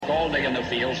day in the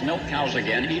fields, milk cows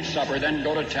again, eat supper, then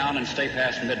go to town and stay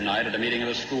past midnight at a meeting of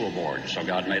the school board. So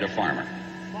God made a farmer.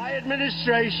 My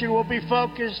administration will be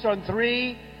focused on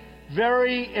three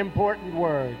very important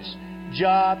words: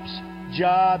 jobs,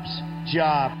 jobs,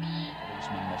 jobs. A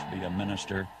policeman must be a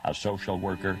minister, a social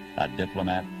worker, a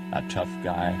diplomat, a tough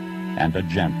guy, and a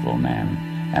gentleman.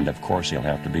 And of course he'll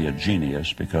have to be a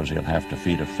genius because he'll have to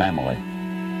feed a family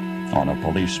on a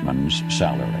policeman's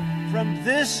salary. From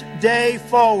this day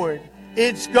forward,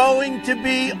 it's going to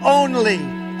be only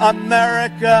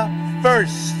America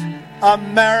first.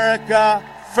 America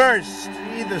first.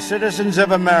 We, the citizens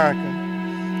of America,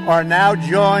 are now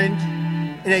joined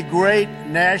in a great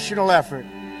national effort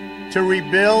to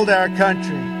rebuild our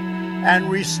country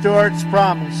and restore its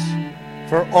promise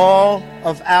for all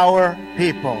of our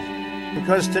people.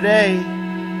 Because today,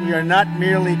 we are not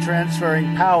merely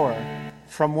transferring power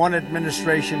from one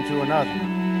administration to another,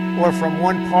 or from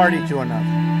one party to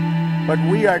another, but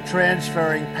we are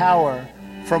transferring power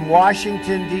from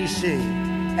Washington, D.C.,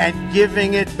 and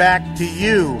giving it back to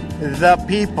you, the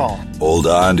people. Hold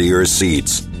on to your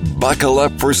seats. Buckle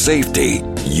up for safety.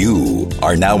 You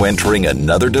are now entering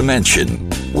another dimension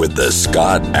with The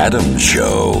Scott Adams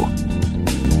Show.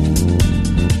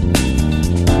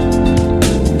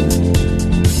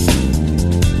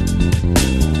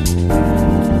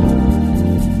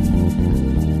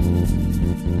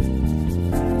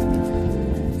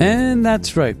 And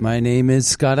that's right. My name is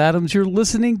Scott Adams. You're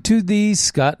listening to the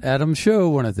Scott Adams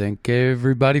Show. I want to thank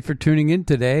everybody for tuning in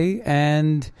today.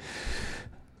 And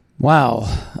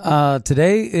wow,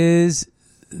 today is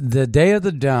the Day of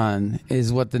the Don,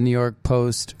 is what the New York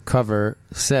Post cover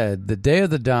said. The Day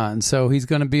of the Don. So he's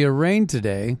going to be arraigned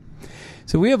today.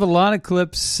 So we have a lot of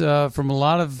clips from a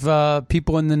lot of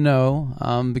people in the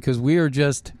know because we are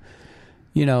just,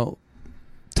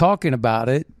 talking about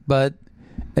it. But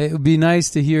it would be nice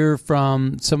to hear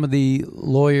from some of the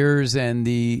lawyers and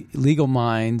the legal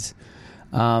minds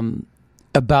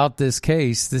about this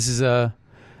case. This is a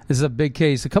big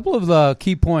case. A couple of the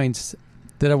key points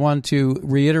that I want to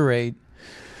reiterate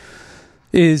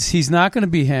is he's not going to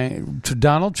be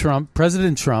Donald Trump,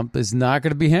 President Trump, is not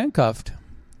going to be handcuffed.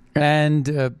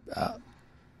 And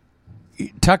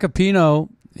Tacopina,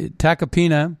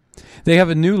 they have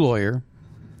a new lawyer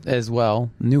as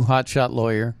well, new hotshot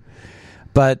lawyer.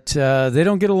 But they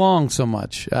don't get along so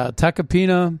much.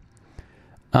 Tacopina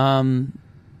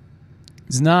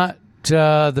is not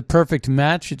the perfect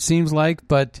match, it seems like,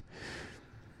 but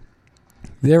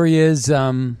there he is.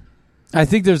 I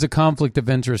think there's a conflict of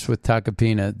interest with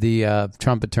Tacopina, the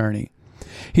Trump attorney.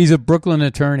 He's a Brooklyn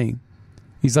attorney.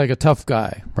 He's like a tough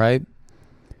guy, right?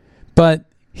 But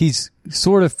he's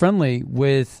sort of friendly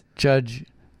with Judge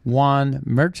Juan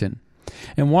Merchan.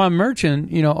 And Juan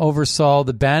Merchan, oversaw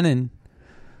the Bannon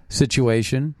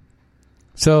situation.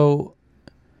 So,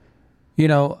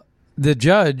 the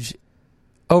judge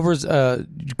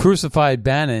crucified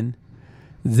Bannon.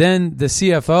 Then the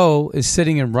CFO is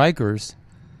sitting in Rikers.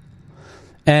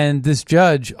 And this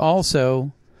judge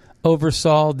also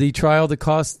oversaw the trial that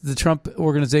cost the Trump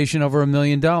organization over $1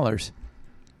 million. So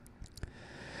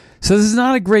this is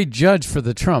not a great judge for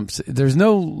the Trumps. There's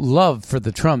no love for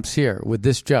the Trumps here with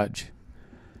this judge.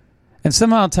 And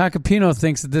somehow Tacopina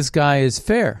thinks that this guy is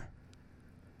fair.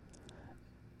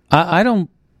 I don't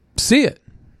see it.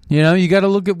 You got to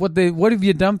look at what have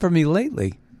you done for me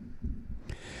lately?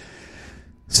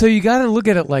 So you got to look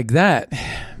at it like that,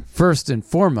 first and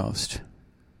foremost.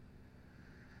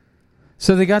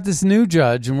 So they got this new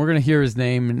judge, and we're going to hear his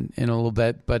name in a little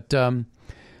bit, but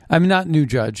not new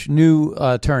judge, new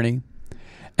attorney.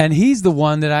 And he's the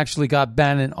one that actually got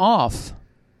Bannon off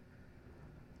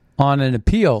on an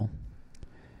appeal.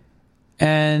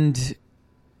 And,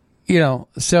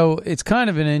 so it's kind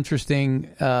of an interesting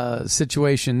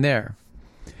situation there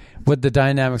with the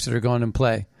dynamics that are going in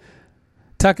play.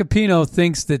 Tacopina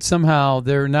thinks that somehow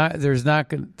there's not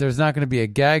going to be a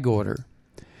gag order.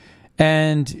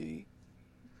 And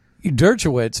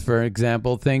Dershowitz, for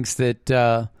example, thinks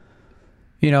that,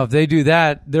 if they do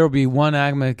that, there will be one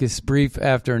amicus brief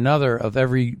after another of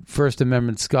every First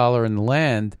Amendment scholar in the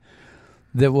land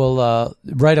that will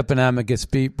write up an amicus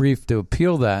brief to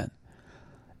appeal that.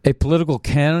 A political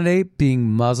candidate being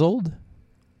muzzled.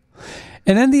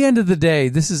 And at the end of the day,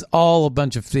 this is all a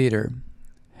bunch of theater.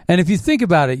 And if you think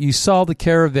about it, you saw the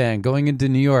caravan going into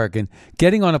New York and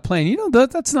getting on a plane.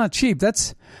 That's not cheap.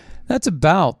 That's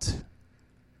about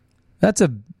at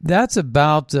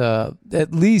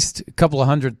least a couple of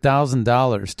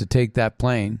 $100,000 to take that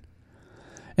plane.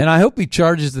 And I hope he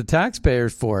charges the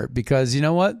taxpayers for it because you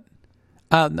know what?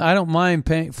 I don't mind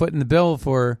footing the bill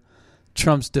for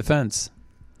Trump's defense.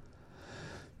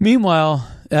 Meanwhile,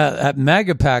 at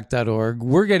magapack.org,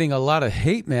 we're getting a lot of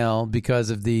hate mail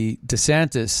because of the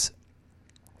DeSantis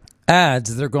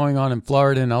ads that are going on in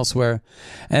Florida and elsewhere.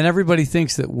 And everybody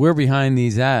thinks that we're behind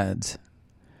these ads.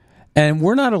 And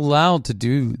we're not allowed to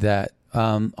do that.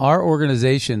 Our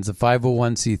organization's a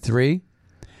 501c3.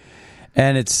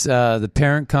 And it's the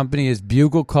parent company is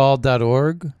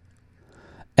buglecall.org.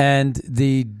 And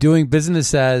the doing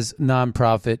business as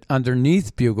nonprofit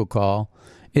underneath Bugle Call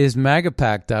is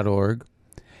magapack.org.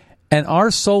 And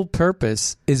our sole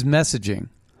purpose is messaging.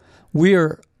 We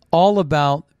are all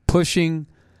about pushing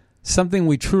something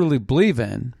we truly believe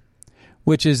in,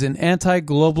 which is an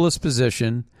anti-globalist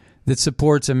position that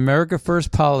supports America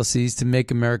First policies to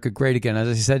make America great again. As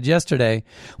I said yesterday,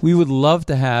 we would love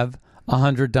to have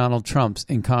 100 Donald Trumps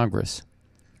in Congress.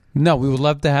 No, we would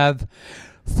love to have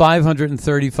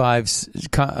 535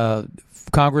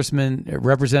 congressmen,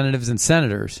 representatives, and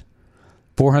senators.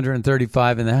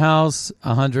 435 in the House,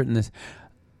 100 in the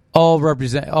all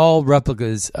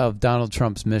replicas of Donald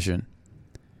Trump's mission.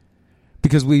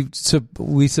 Because we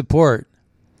support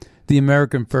the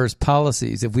American First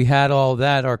policies. If we had all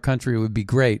that, our country would be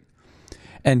great,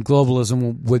 and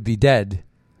globalism would be dead.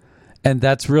 And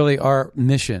that's really our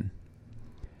mission.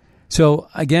 So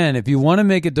again, if you want to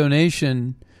make a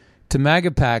donation to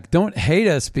MAGAPAC, don't hate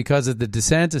us because of the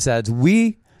DeSantis ads.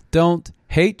 We don't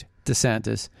hate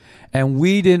DeSantis, and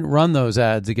we didn't run those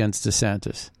ads against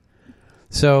DeSantis.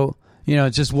 So,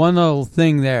 just one little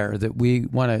thing there that we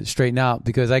want to straighten out,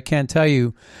 because I can't tell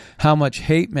you how much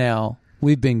hate mail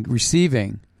we've been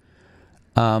receiving.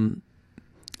 And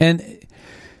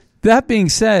that being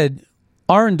said,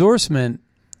 our endorsement,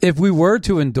 if we were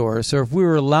to endorse, or if we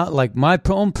were allowed, like my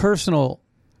own personal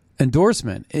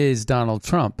endorsement is Donald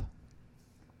Trump.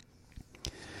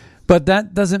 But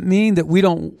that doesn't mean that we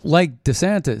don't like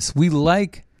DeSantis. We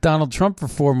like Donald Trump for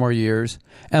 4 more years,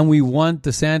 and we want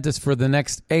DeSantis for the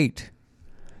next 8.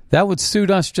 That would suit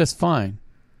us just fine.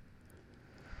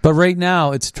 But right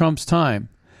now, it's Trump's time.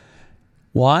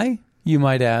 Why, you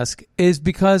might ask, is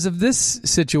because of this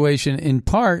situation in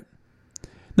part.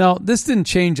 Now, this didn't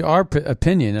change our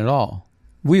opinion at all.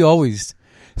 We always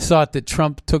thought that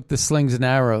Trump took the slings and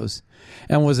arrows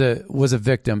and was a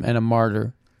victim and a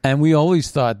martyr. And we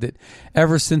always thought that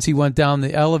ever since he went down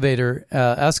the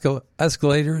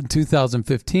escalator in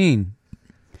 2015,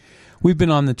 we've been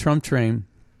on the Trump train,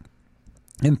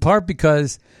 in part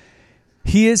because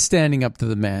he is standing up to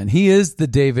the man. He is the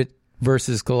David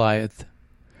versus Goliath.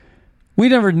 We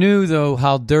never knew, though,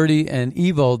 how dirty and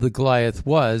evil the Goliath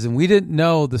was, and we didn't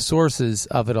know the sources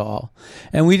of it all.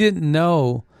 And we didn't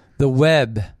know the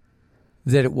web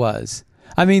that it was.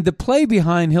 I mean, the play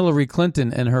behind Hillary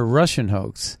Clinton and her Russian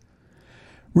hoax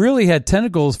really had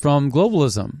tentacles from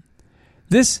globalism.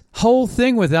 This whole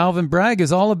thing with Alvin Bragg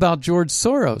is all about George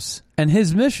Soros and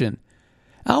his mission.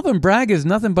 Alvin Bragg is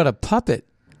nothing but a puppet.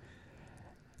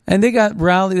 And they got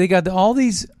all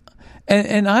these,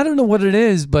 and I don't know what it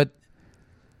is, but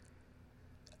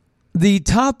the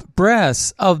top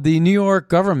brass of the New York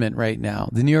government right now,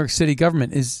 the New York City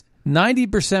government, is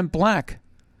 90% black.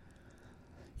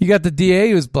 You got the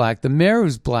DA who's black, the mayor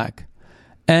who's black,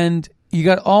 and you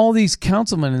got all these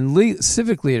councilmen and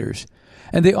civic leaders,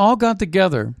 and they all got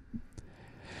together,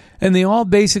 and they all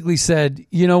basically said,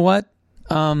 you know what,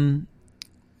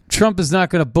 Trump is not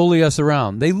going to bully us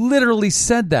around. They literally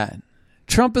said that.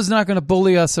 Trump is not going to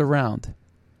bully us around.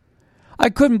 I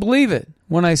couldn't believe it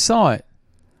when I saw it.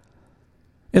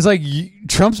 It's like,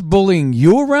 Trump's bullying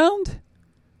you around?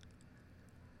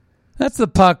 That's the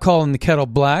pot calling the kettle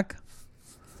black.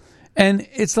 And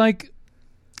it's like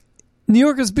New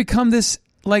York has become this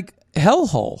like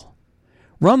hellhole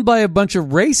run by a bunch of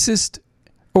racist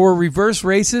or reverse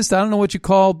racist. I don't know what you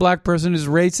call a black person who's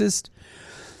racist,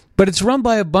 but it's run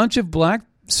by a bunch of black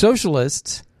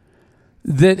socialists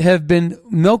that have been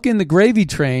milking the gravy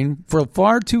train for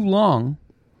far too long.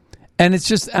 And it's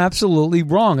just absolutely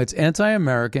wrong. It's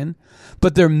anti-American,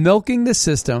 but they're milking the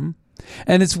system.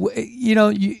 And it's,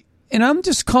 and I'm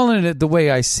just calling it the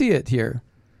way I see it here.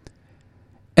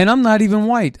 And I'm not even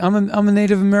white. I'm a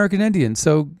Native American Indian.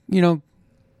 So,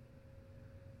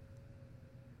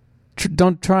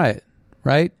 don't try it,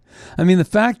 right? I mean, the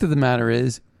fact of the matter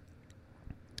is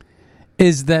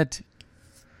that,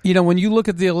 when you look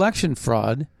at the election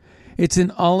fraud, it's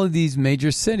in all of these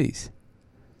major cities.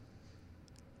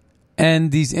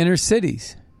 And these inner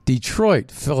cities, Detroit,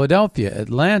 Philadelphia,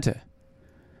 Atlanta,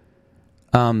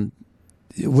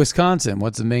 Wisconsin,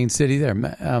 what's the main city there?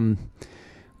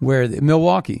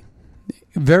 Milwaukee.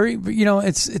 Very,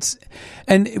 it's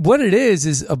and what it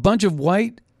is a bunch of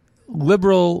white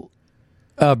liberal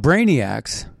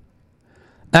brainiacs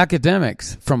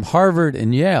academics from Harvard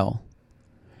and Yale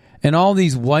and all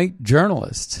these white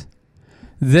journalists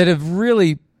that have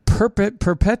really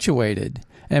perpetuated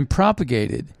and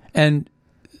propagated and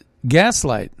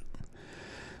gaslight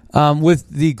with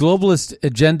the globalist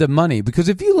agenda money. Because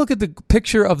if you look at the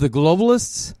picture of the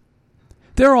globalists,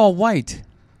 they're all white.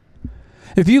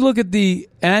 If you look at the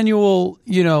annual,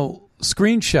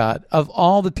 screenshot of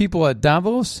all the people at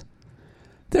Davos,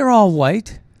 they're all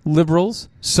white, liberals,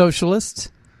 socialists,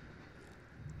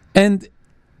 and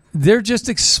they're just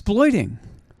exploiting.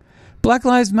 Black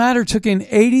Lives Matter took in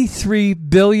 $83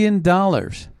 billion.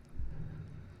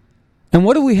 And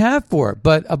what do we have for it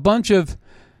but a bunch of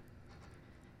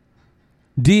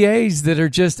DAs that are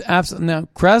just absolute? Now,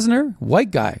 Krasner,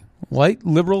 white guy, white,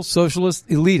 liberal, socialist,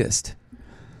 elitist.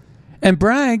 And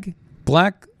Bragg,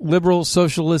 black, liberal,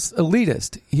 socialist,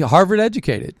 elitist. He Harvard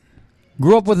educated.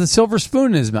 Grew up with a silver spoon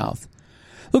in his mouth.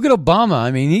 Look at Obama.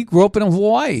 I mean, he grew up in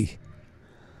Hawaii.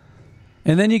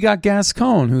 And then you got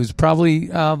Gascon, who's probably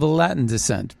of Latin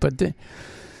descent. But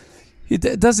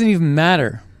it doesn't even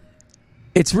matter.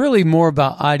 It's really more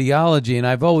about ideology, and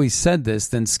I've always said this,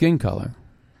 than skin color.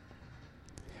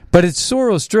 But it's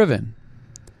Soros-driven.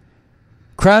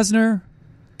 Krasner,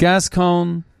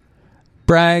 Gascon,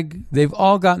 Bragg, they've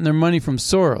all gotten their money from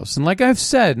Soros. And like I've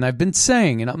said, and I've been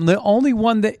saying, and I'm the only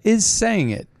one that is saying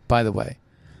it, by the way.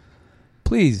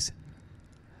 Please,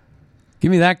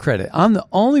 give me that credit. I'm the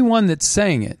only one that's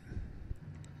saying it.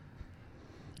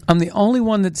 I'm the only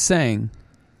one that's saying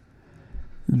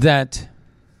that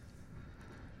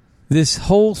this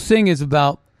whole thing is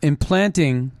about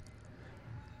implanting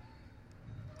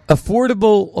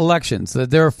affordable elections,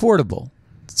 that they're affordable.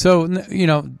 So,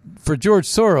 for George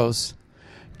Soros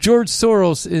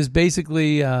is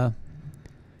basically,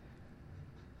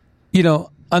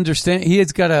 understand. He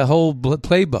has got a whole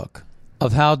playbook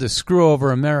of how to screw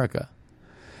over America.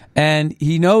 And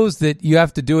he knows that you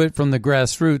have to do it from the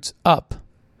grassroots up.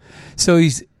 So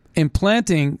he's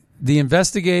implanting the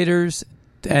investigators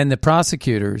and the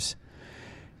prosecutors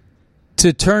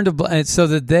to turn to, so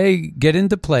that they get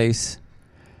into place.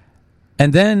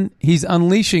 And then he's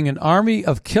unleashing an army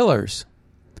of killers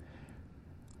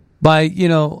by,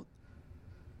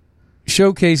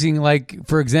 showcasing, like,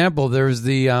 for example, there's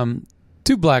the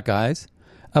two black guys,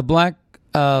 a black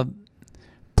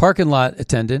parking lot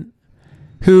attendant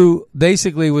who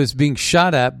basically was being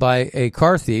shot at by a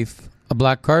car thief, a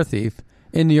black car thief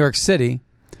in New York City.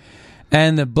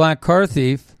 And the black car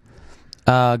thief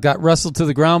got wrestled to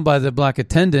the ground by the black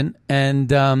attendant.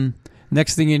 And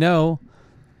next thing you know,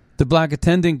 the black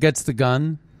attendant gets the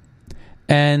gun.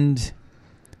 And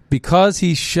because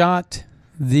he shot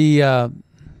the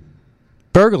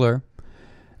burglar,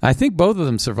 I think both of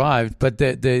them survived, but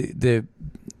the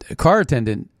car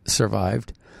attendant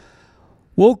survived,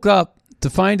 woke up to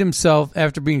find himself,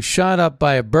 after being shot up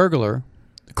by a burglar,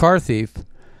 a car thief,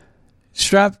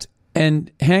 strapped and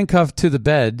handcuffed to the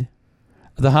bed,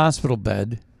 the hospital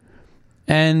bed,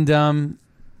 and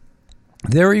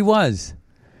there he was.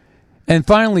 And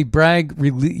finally, Bragg,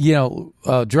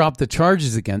 dropped the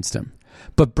charges against him.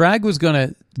 But Bragg was going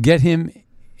to get him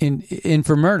in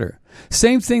for murder.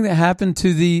 Same thing that happened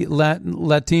to the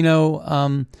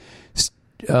Latino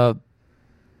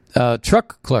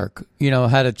truck clerk.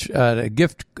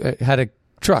 Had a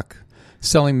truck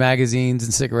selling magazines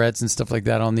and cigarettes and stuff like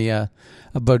that on the a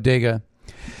bodega,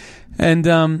 and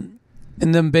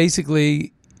then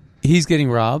basically he's getting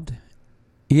robbed.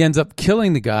 He ends up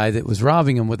killing the guy that was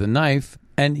robbing him with a knife,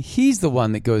 and he's the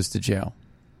one that goes to jail.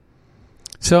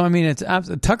 So I mean, it's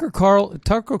Tucker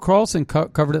Carlson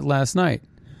covered it last night.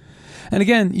 And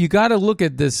again, you got to look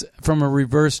at this from a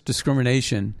reverse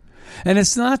discrimination. And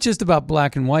it's not just about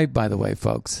black and white, by the way,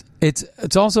 folks.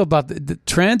 It's also about the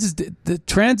trans. The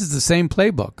trans is the same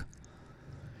playbook.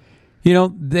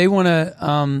 They want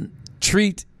to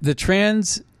treat the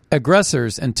trans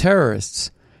aggressors and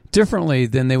terrorists differently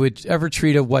than they would ever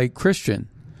treat a white Christian.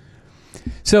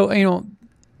 So,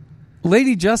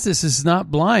 Lady Justice is not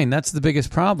blind. That's the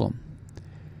biggest problem.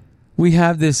 We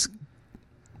have this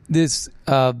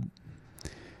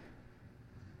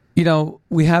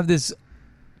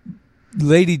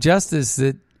Lady Justice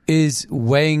that is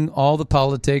weighing all the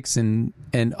politics and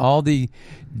all the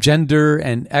gender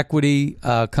and equity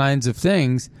kinds of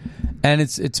things, and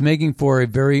it's making for a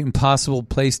very impossible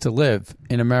place to live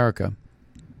in America.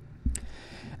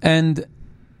 And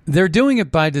they're doing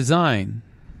it by design.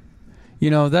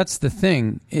 That's the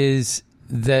thing, is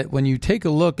that when you take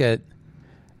a look at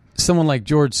someone like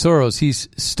George Soros, he's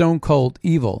stone cold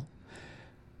evil.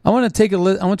 I want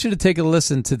you to take a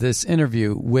listen to this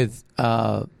interview with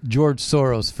George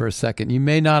Soros for a second. You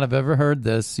may not have ever heard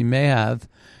this. You may have,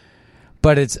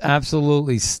 but it's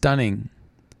absolutely stunning.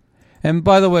 And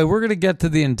by the way, we're going to get to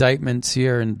the indictments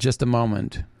here in just a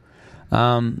moment.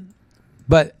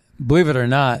 But believe it or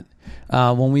not,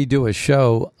 when we do a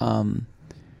show,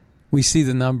 we see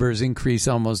the numbers increase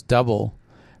almost double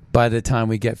by the time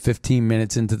we get 15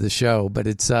 minutes into the show. But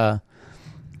it's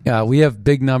we have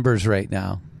big numbers right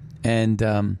now. And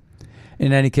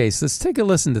in any case, let's take a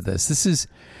listen to this. This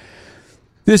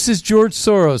is George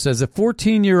Soros as a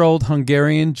 14-year-old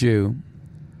Hungarian Jew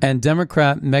and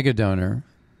Democrat megadonor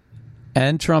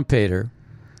and Trump hater.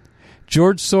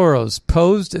 George Soros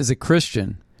posed as a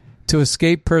Christian to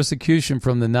escape persecution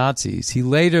from the Nazis. He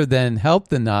later then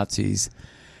helped the Nazis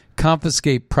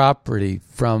confiscate property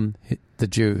from the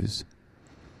Jews.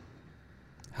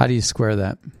 How do you square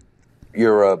that?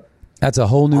 That's a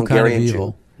whole new Hungarian kind of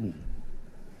evil. Jew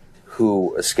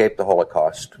who escaped the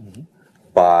Holocaust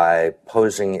by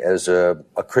posing as a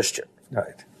Christian.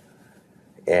 Right.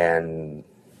 And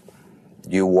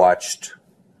you watched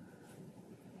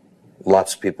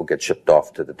lots of people get shipped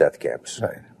off to the death camps.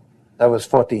 Right. I was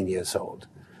 14 years old.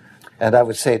 And I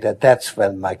would say that that's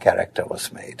when my character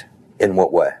was made. In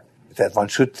what way? That one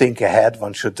should think ahead,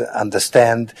 one should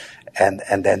understand and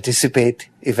anticipate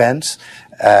events,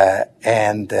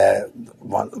 and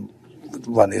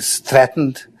one is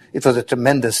threatened. It was a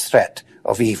tremendous threat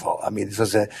of evil. I mean, it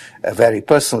was a very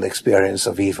personal experience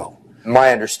of evil.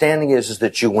 My understanding is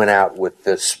that you went out with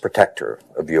this protector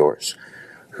of yours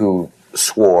who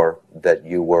swore that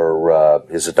you were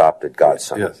his adopted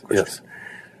godson. Yes, yes.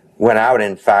 Went out,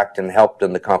 in fact, and helped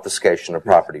in the confiscation of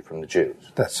property from the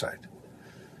Jews. That's right.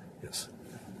 Yes.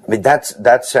 I mean,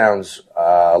 that sounds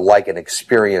like an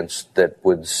experience that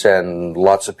would send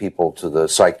lots of people to the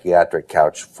psychiatric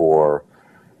couch for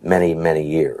many, many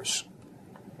years.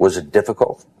 Was it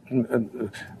difficult? Not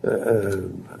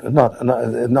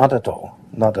at all.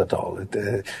 Not at all.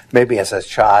 Maybe as a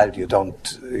child you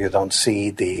don't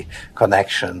see the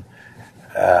connection,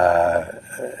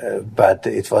 but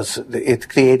it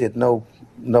created no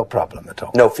problem at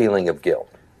all. No feeling of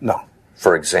guilt. No.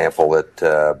 For example,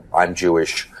 that I'm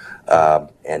Jewish,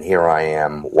 and here I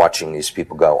am watching these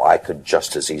people go. I could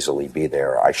just as easily be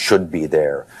there. I should be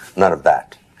there. None of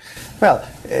that. Well,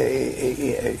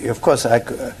 of course, I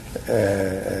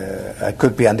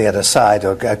could be on the other side,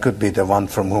 or I could be the one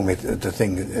from whom the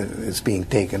thing is being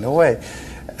taken away.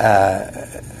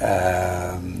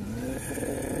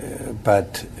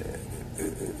 But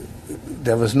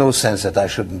there was no sense that I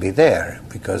shouldn't be there,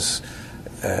 because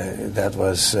that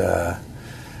was...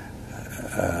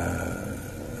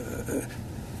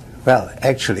 well,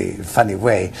 actually, funny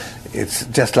way, it's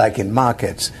just like in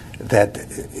markets, that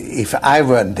if I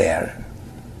weren't there,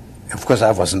 of course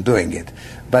I wasn't doing it,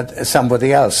 but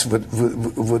somebody else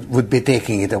would be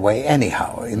taking it away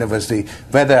anyhow. In other words,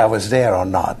 whether I was there or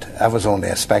not, I was only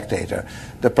a spectator.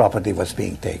 The property was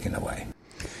being taken away.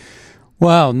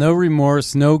 Wow, no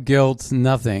remorse, no guilt,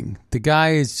 nothing. The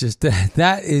guy is just,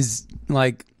 that is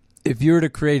like, if you were to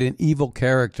create an evil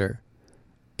character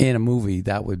in a movie,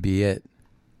 that would be it.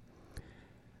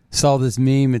 Saw this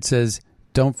meme, it says,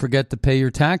 "Don't forget to pay your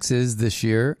taxes this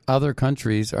year. Other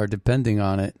countries are depending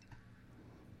on it."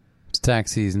 It's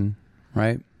tax season,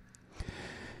 right?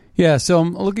 Yeah, so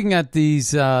I'm looking at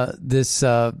these.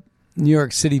 New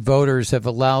York City voters have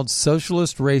allowed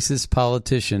socialist racist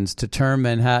politicians to turn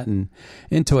Manhattan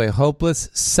into a hopeless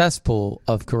cesspool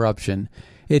of corruption.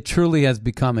 It truly has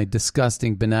become a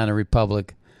disgusting banana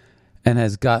republic and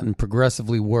has gotten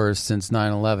progressively worse since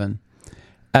 9/11.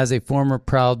 As a former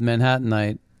proud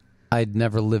Manhattanite, I'd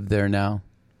never lived there now.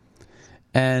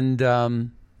 And I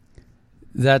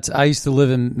used to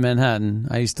live in Manhattan.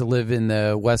 I used to live in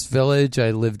the West Village.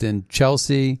 I lived in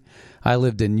Chelsea. I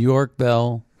lived in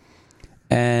Yorkville.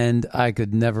 And I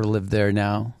could never live there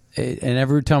now. And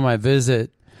every time I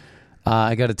visit,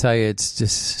 I got to tell you, it's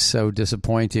just so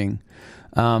disappointing.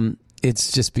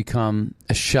 It's just become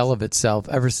a shell of itself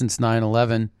ever since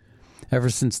 9/11, ever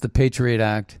since the Patriot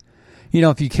Act. You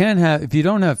know, if you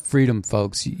don't have freedom,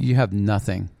 folks, you have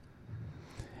nothing.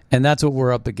 And that's what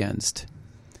we're up against.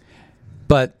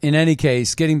 But in any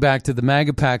case, getting back to the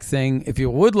MAGAPAC thing, if you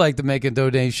would like to make a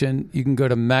donation, you can go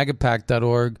to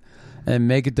magapac.org and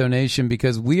make a donation,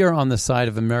 because we are on the side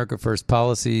of America First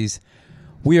policies.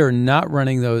 We are not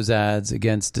running those ads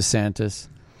against DeSantis.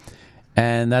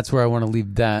 And that's where I want to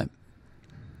leave that.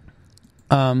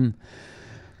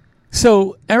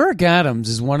 So Eric Adams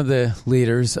is one of the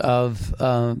leaders of,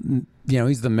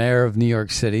 he's the mayor of New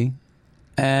York City.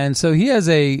 And so he has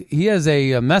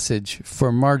a message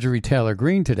for Marjorie Taylor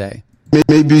Greene today.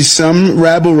 Maybe some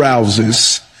rabble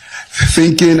rousers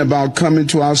thinking about coming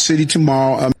to our city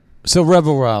tomorrow. So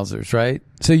rebel rousers, right?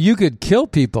 So you could kill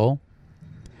people,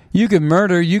 you could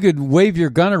murder, you could wave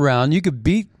your gun around, you could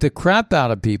beat the crap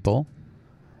out of people,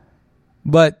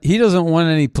 but he doesn't want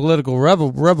any political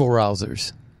rebel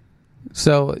rousers.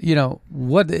 So,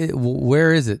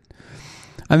 where is it?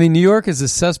 I mean, New York is a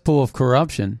cesspool of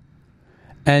corruption,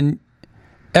 and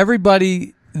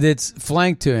everybody that's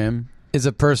flanked to him is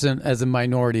a person as a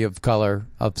minority of color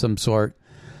of some sort.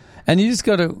 And you just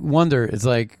got to wonder, it's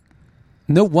like,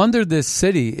 no wonder this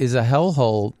city is a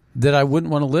hellhole that I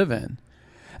wouldn't want to live in.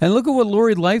 And look at what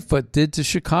Lori Lightfoot did to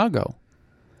Chicago.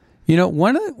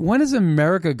 When is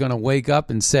America going to wake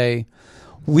up and say,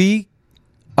 we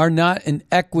are not an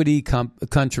equity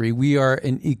country, we are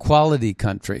an equality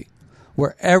country,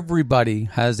 where everybody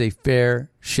has a fair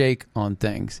shake on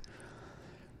things.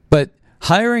 But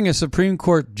hiring a Supreme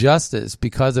Court justice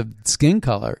because of skin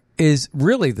color is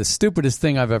really the stupidest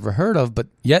thing I've ever heard of, but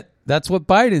yet that's what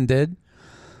Biden did.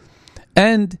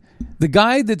 And the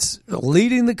guy that's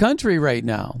leading the country right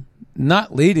now,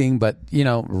 not leading, but,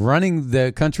 running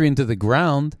the country into the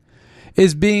ground,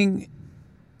 is an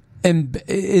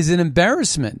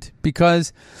embarrassment,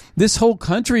 because this whole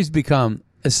country's become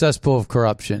a cesspool of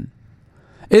corruption.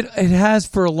 It has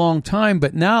for a long time,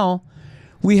 but now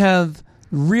we have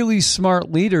really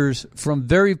smart leaders from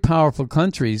very powerful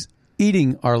countries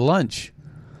eating our lunch.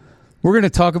 We're going to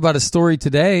talk about a story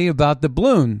today about the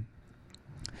balloon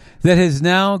that has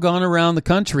now gone around the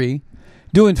country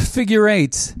doing figure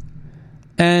eights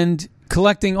and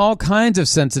collecting all kinds of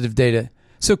sensitive data.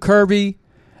 So Kirby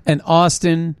and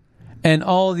Austin and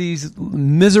all these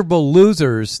miserable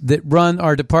losers that run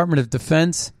our Department of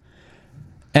Defense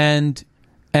and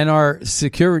our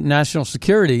national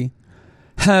security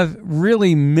have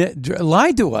really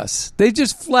lied to us. They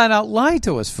just flat out lied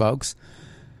to us, folks,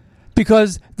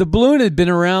 because the balloon had been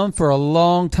around for a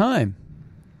long time.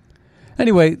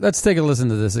 Anyway, let's take a listen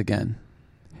to this again.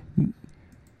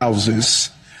 Houses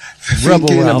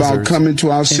thinking about coming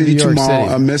to our city tomorrow.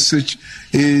 Our message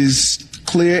is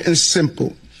clear and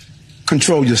simple.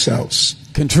 Control yourselves.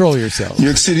 Control yourselves. New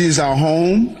York City is our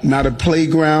home, not a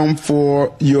playground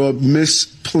for your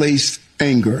misplaced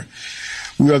anger.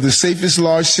 We are the safest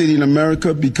large city in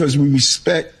America because we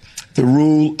respect the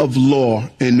rule of law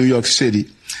in New York City.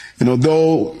 And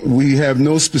although we have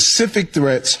no specific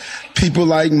threats, people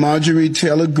like Marjorie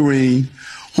Taylor Greene,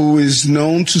 who is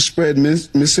known to spread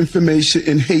misinformation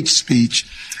and hate speech,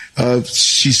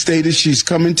 she stated she's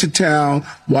coming to town.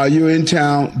 While you're in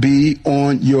town, be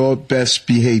on your best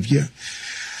behavior.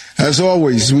 As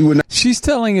always, we will not. She's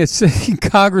telling a sitting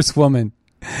congresswoman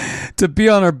to be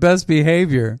on her best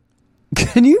behavior.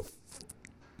 Can you?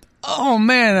 Oh,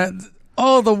 man.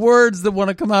 All the words that want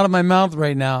to come out of my mouth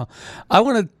right now. I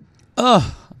want to.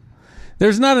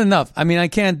 There's not enough. I mean, I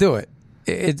can't do it.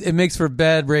 It makes for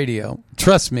bad radio.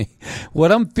 Trust me.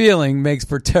 What I'm feeling makes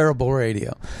for terrible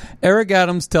radio. Eric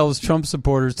Adams tells Trump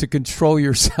supporters to control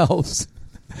yourselves.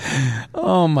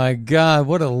 Oh, my God.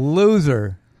 What a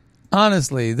loser.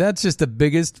 Honestly, that's just the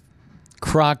biggest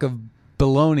crock of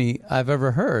baloney I've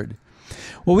ever heard.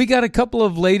 Well, we got a couple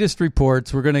of latest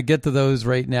reports. We're going to get to those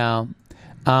right now.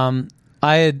 I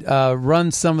had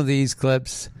run some of these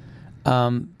clips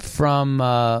from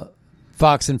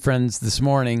Fox and Friends this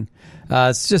morning.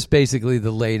 It's just basically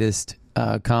the latest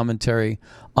commentary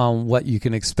on what you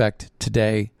can expect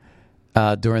today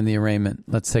during the arraignment.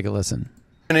 Let's take a listen.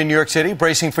 In New York City,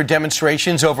 bracing for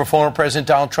demonstrations over former President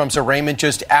Donald Trump's arraignment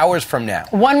just hours from now.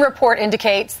 One report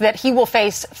indicates that he will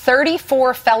face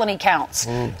 34 felony counts.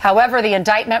 However, the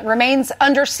indictment remains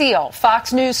under seal.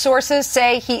 Fox News sources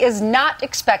say he is not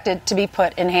expected to be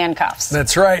put in handcuffs.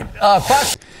 That's right.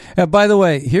 Fox. By the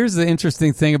way, here's the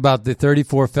interesting thing about the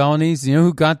 34 felonies. You know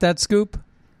who got that scoop?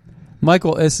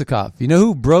 Michael Isikoff. You know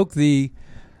who broke the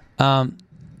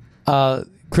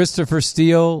Christopher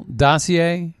Steele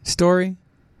dossier story?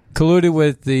 Colluded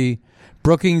with the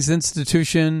Brookings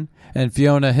Institution and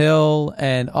Fiona Hill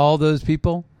and all those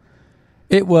people.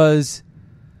 It was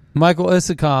Michael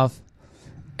Isikoff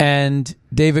and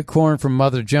David Korn from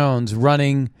Mother Jones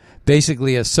running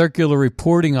basically a circular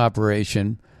reporting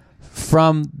operation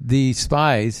from the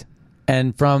spies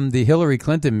and from the Hillary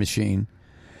Clinton machine.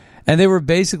 And they were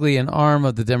basically an arm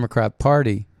of the Democrat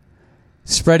Party,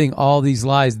 spreading all these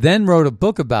lies, then wrote a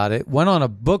book about it, went on a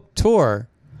book tour.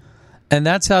 And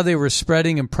that's how they were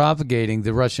spreading and propagating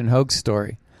the Russian hoax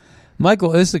story.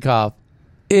 Michael Isikoff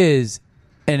is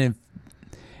a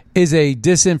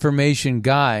disinformation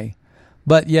guy,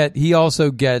 but yet he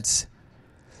also gets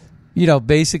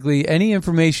basically any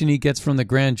information he gets from the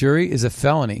grand jury is a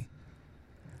felony.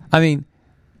 I mean,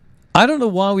 I don't know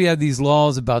why we have these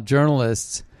laws about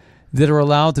journalists that are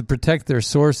allowed to protect their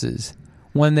sources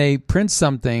when they print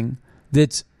something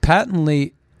that's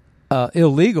patently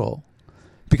illegal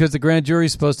because the grand jury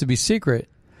is supposed to be secret.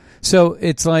 So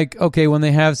it's like, okay, when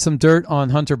they have some dirt on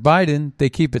Hunter Biden, they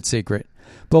keep it secret.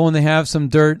 But when they have some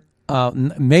dirt,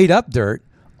 made up dirt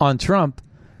on Trump,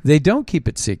 they don't keep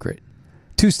it secret.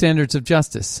 Two standards of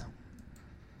justice.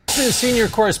 Senior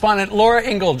correspondent Laura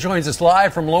Ingle joins us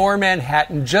live from Lower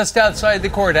Manhattan, just outside the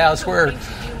courthouse, where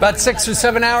about 6 or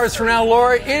 7 hours from now,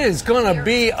 Laura, it is going to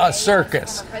be a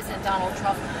circus. President Donald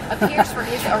Trump appears for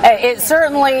his It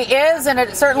certainly is, and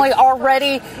it certainly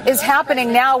already is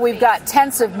happening now. We've got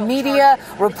tents of media,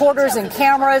 reporters and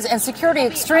cameras, and security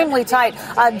extremely tight.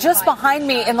 Just behind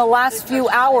me in the last few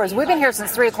hours, we've been here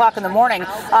since 3 o'clock in the morning,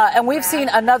 and we've seen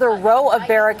another row of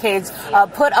barricades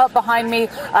put up behind me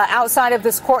outside of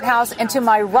this courthouse. And to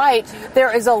my right,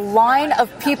 there is a line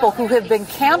of people who have been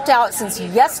camped out since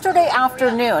yesterday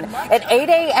afternoon. At 8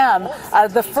 a.m.,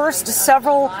 the first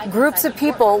several groups of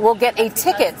people will get a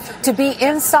ticket to be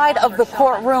inside of the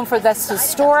courtroom for this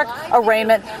historic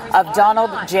arraignment of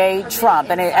Donald J. Trump.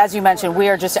 And as you mentioned, we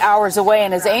are just hours away.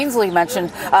 And as Ainsley mentioned,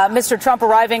 Mr. Trump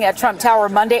arriving at Trump Tower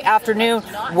Monday afternoon,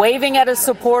 waving at his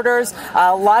supporters,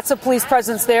 lots of police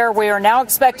presence there. We are now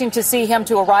expecting to see him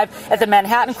to arrive at the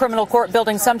Manhattan Criminal Court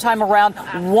building sometime around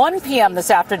 1 p.m. this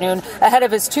afternoon ahead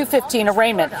of his 2:15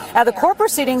 arraignment. Now, the court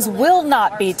proceedings will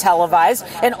not be televised,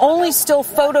 and only still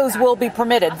photos will be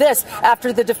permitted. This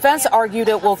after the defense argued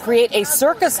it will create a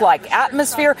circus-like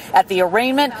atmosphere at the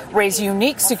arraignment, raise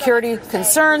unique security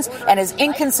concerns, and is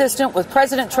inconsistent with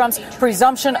President Trump's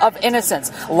presumption of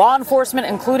innocence. Law enforcement,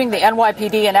 including the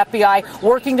NYPD and FBI,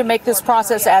 working to make this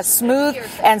process as smooth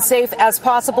and safe as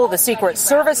possible. The Secret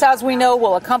Service, as we know,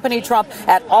 will accompany Trump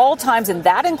at all times, and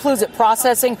that includes it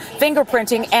processing,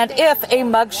 fingerprinting, and if a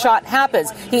mugshot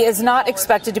happens. He is not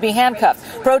expected to be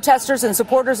handcuffed. Protesters and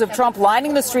supporters of Trump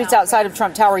lining the streets outside of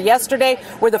Trump Tower yesterday,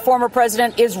 where the former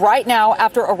president is right now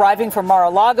after arriving from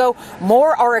Mar-a-Lago.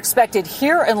 More are expected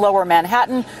here in Lower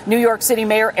Manhattan. New York City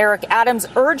Mayor Eric Adams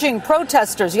urging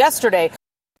protesters yesterday.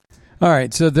 All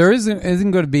right, so there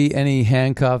isn't going to be any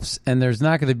handcuffs, and there's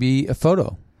not going to be a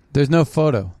photo. There's no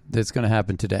photo that's going to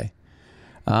happen today.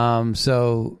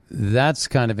 So that's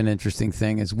kind of an interesting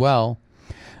thing as well.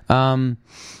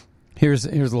 Here's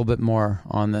a little bit more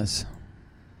on this.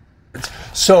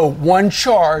 So one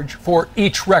charge for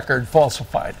each record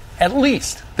falsified, at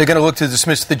least. They're going to look to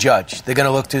dismiss the judge. They're going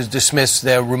to look to dismiss,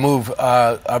 remove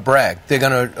Bragg. They're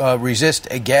going to resist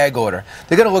a gag order.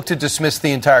 They're going to look to dismiss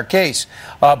the entire case.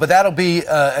 But that'll be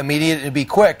immediate. It'll be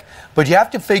quick. But you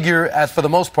have to figure, for the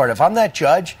most part, if I'm that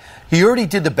judge, he already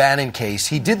did the Bannon case.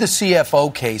 He did the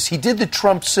CFO case. He did the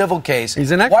Trump civil case.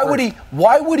 He's an expert.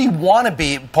 Why would he want to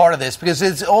be part of this? Because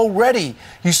it's already,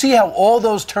 you see how all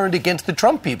those turned against the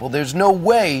Trump people. There's no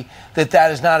way that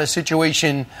is not a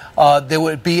situation that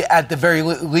would be at the very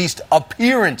least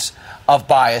appearance of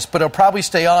bias, but he'll probably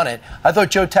stay on it. I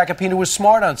thought Joe Tacopina was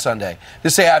smart on Sunday to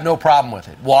say I have no problem with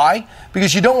it. Why?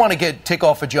 Because you don't want to tick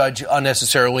off a judge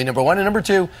unnecessarily, number one. And number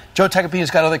two, Joe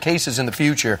Tacopina's got other cases in the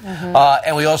future. Mm-hmm.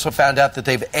 And we also found out that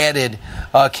they've added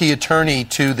a key attorney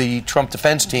to the Trump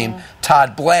defense team,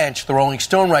 Todd Blanche. The Rolling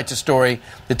Stone writes a story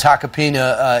that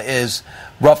Tacopina is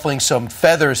ruffling some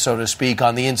feathers, so to speak,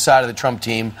 on the inside of the Trump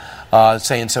team,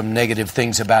 saying some negative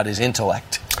things about his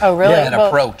intellect. Oh, really? And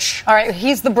approach. All right.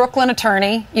 He's the Brooklyn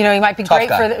attorney. You know, he might be tough great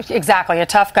guy. Exactly, a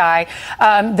tough guy.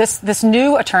 This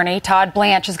new attorney, Todd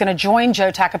Blanche, is going to join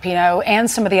Joe Tacopina and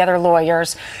some of the other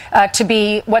lawyers to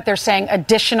be what they're saying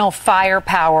additional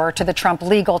firepower to the Trump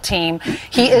legal team.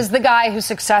 He is the guy who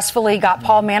successfully got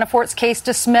Paul Manafort's case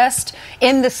dismissed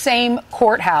in the same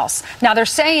courthouse. Now, they're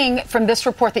saying from this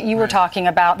report that you were talking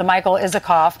about, the Michael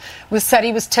Isikoff, said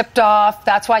he was tipped off.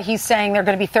 That's why he's saying there are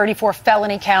going to be 34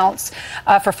 felony counts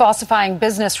for falsifying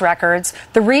business records.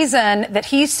 The reason that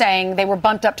he's saying they were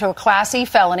bumped up to a Class E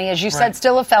felony, as you said,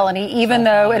 still a felony, even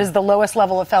though it is the lowest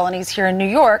level of felonies here in New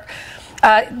York.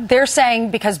 They're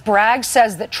saying because Bragg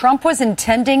says that Trump was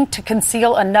intending to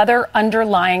conceal another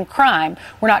underlying crime.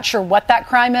 We're not sure what that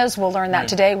crime is. We'll learn that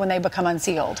today when they become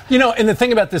unsealed. You know, and the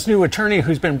thing about this new attorney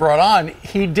who's been brought on,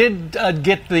 he did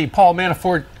get the Paul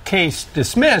Manafort case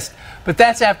dismissed, but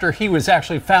that's after he was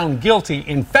actually found guilty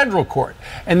in federal court.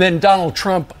 And then Donald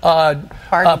Trump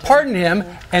pardoned him.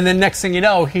 And then next thing you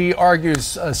know, he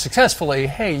argues successfully,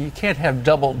 hey, you can't have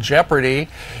double jeopardy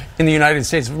in the United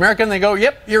States of America. And they go,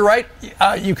 yep, you're right.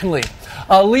 You can leave.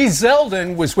 Lee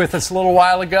Zeldin was with us a little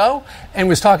while ago and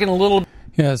was talking a little.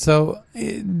 Yeah, so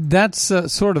that's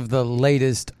sort of the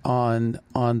latest on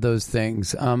those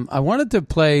things. I wanted to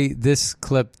play this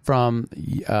clip from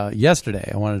yesterday.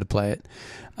 I wanted to play it.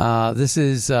 This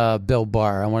is Bill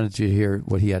Barr. I wanted you to hear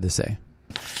what he had to say.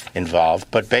 Involved,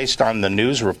 but based on the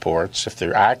news reports, if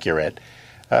they're accurate,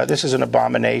 this is an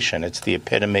abomination. It's the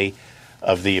epitome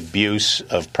of the abuse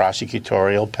of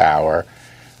prosecutorial power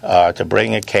to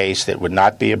bring a case that would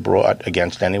not be brought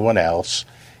against anyone else.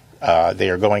 They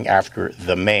are going after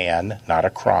the man, not a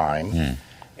crime.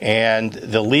 And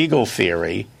the legal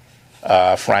theory,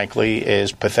 frankly,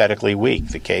 is pathetically weak.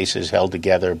 The case is held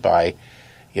together by,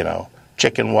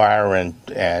 chicken wire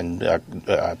and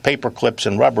paper clips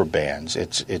and rubber bands.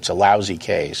 It's a lousy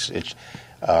case. It's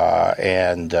a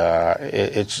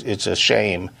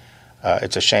shame.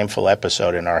 It's a shameful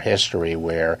episode in our history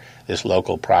where this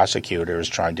local prosecutor is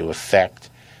trying to affect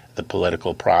the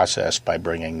political process by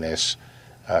bringing this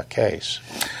case.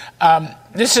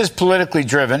 This is politically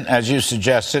driven, as you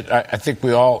suggested. I think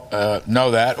we all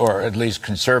know that, or at least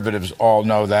conservatives all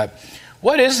know that.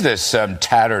 What is this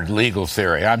tattered legal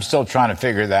theory? I'm still trying to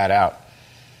figure that out.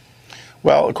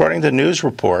 Well, according to news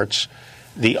reports,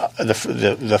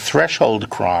 the threshold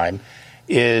crime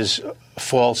is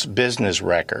false business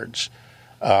records,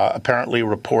 apparently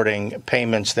reporting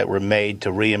payments that were made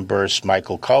to reimburse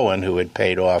Michael Cohen, who had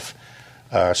paid off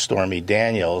Stormy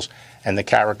Daniels, and the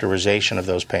characterization of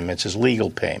those payments as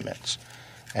legal payments.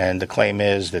 And the claim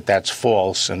is that that's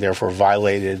false and therefore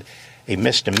violated a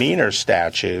misdemeanor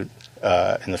statute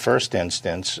in the first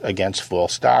instance against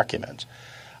false documents.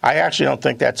 I actually don't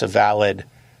think that's a valid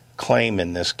claim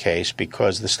in this case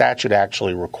because the statute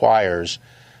actually requires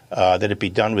that it be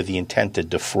done with the intent to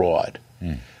defraud.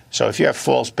 So if you have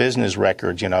false business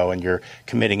records, and you're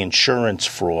committing insurance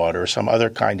fraud or some other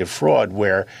kind of fraud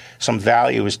where some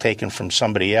value is taken from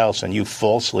somebody else and you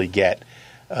falsely get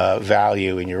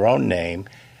value in your own name,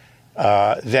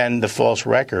 then the false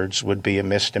records would be a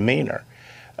misdemeanor.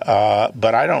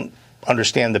 But I don't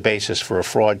understand the basis for a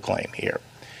fraud claim here.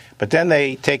 But then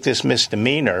they take this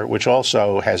misdemeanor, which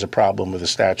also has a problem with the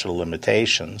statute of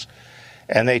limitations,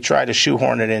 and they try to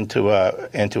shoehorn it into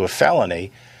a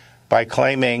felony by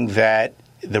claiming that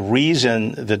the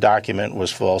reason the documents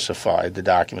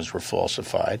were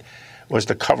falsified, was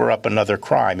to cover up another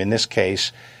crime. In this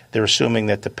case, they're assuming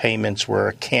that the payments were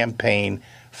a campaign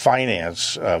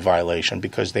finance violation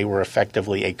because they were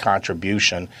effectively a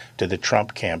contribution to the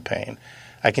Trump campaign.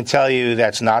 I can tell you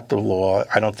that's not the law.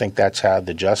 I don't think that's how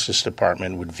the Justice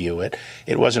Department would view it.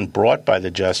 It wasn't brought by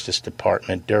the Justice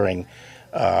Department during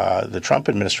the Trump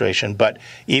administration, but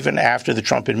even after the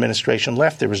Trump administration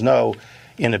left, there was no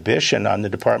inhibition on the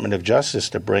Department of Justice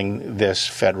to bring this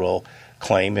federal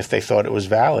claim if they thought it was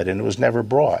valid, and it was never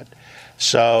brought.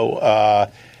 So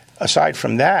aside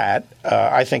from that,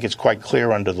 I think it's quite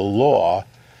clear under the law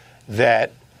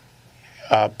that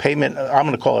payment, I'm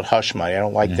going to call it hush money. I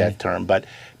don't like that term, but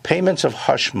payments of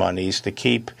hush monies to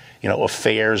keep,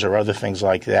 affairs or other things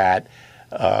like that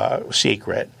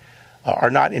secret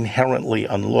are not inherently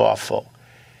unlawful.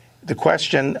 The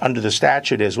question under the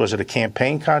statute is, was it a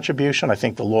campaign contribution? I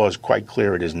think the law is quite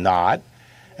clear it is not.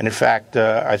 And in fact,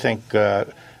 I think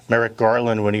Merrick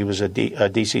Garland, when he was a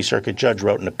D.C. Circuit judge,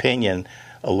 wrote an opinion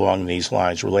along these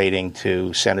lines relating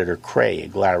to Senator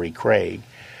Craig, Larry Craig.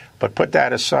 But put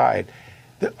that aside,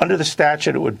 under the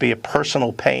statute, it would be a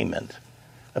personal payment,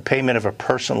 a payment of a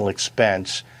personal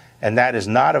expense, and that is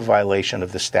not a violation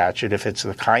of the statute if it's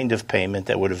the kind of payment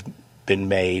that would have been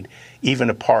made even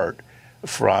apart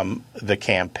from the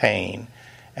campaign.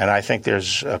 And I think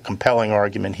there's a compelling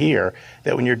argument here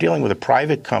that when you're dealing with a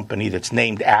private company that's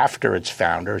named after its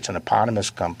founder, it's an eponymous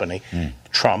company,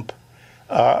 Trump,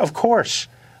 of course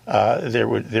there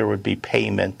would be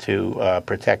payment to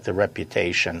protect the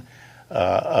reputation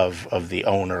of the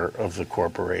owner of the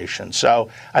corporation.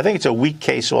 So I think it's a weak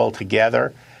case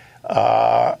altogether.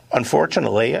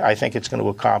 Unfortunately, I think it's going to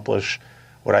accomplish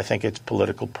what I think its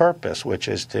political purpose, which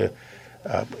is to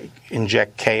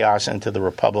inject chaos into the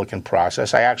Republican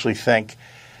process. I actually think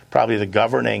probably the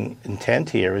governing intent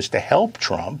here is to help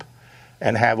Trump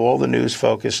and have all the news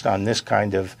focused on this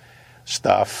kind of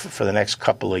stuff for the next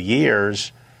couple of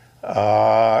years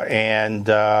and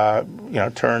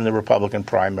turn the Republican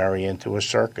primary into a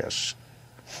circus.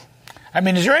 I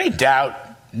mean, is there any doubt,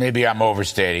 maybe I'm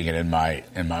overstating it in my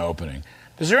opening,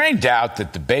 is there any doubt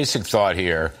that the basic thought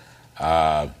here,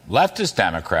 leftist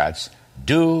Democrats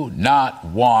do not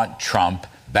want Trump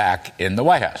back in the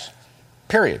White House?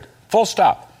 Period. Full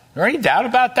stop. Is there any doubt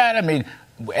about that? I mean,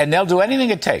 and they'll do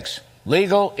anything it takes.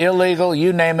 Legal, illegal,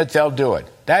 you name it, they'll do it.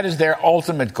 That is their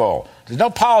ultimate goal. There's no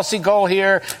policy goal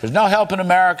here. There's no help in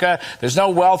America. There's no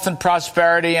wealth and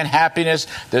prosperity and happiness.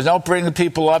 There's no bringing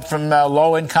people up from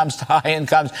low incomes to high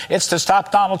incomes. It's to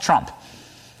stop Donald Trump.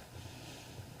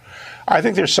 I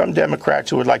think there's some Democrats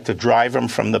who would like to drive him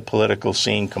from the political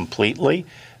scene completely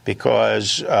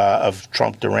because of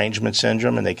Trump derangement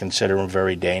syndrome, and they consider him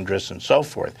very dangerous and so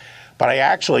forth. But I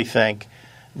actually think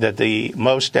that the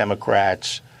most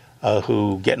Democrats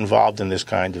who get involved in this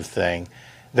kind of thing,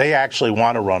 they actually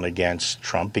want to run against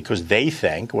Trump because they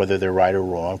think, whether they're right or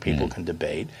wrong, people can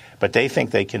debate, but they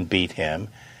think they can beat him.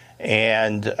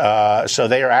 And so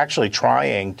they are actually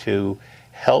trying to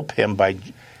help him by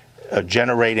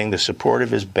generating the support of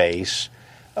his base,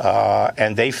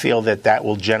 and they feel that that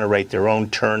will generate their own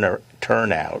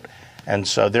turnout. And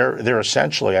so they're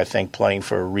essentially, I think, playing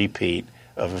for a repeat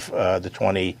of the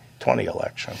 2020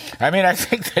 election. I mean, I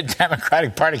think the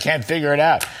Democratic Party can't figure it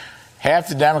out. Half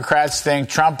the Democrats think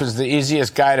Trump is the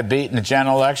easiest guy to beat in the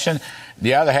general election.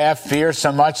 The other half fear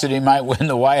so much that he might win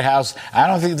the White House. I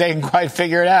don't think they can quite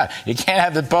figure it out. You can't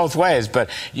have it both ways,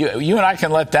 but you and I can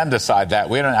let them decide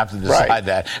that. We don't have to decide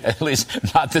that, at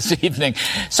least not this evening.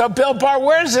 So, Bill Barr,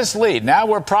 where does this lead? Now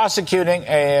we're prosecuting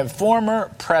a former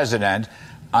president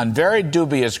on very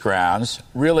dubious grounds,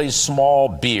 really small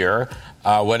beer,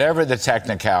 whatever the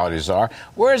technicalities are.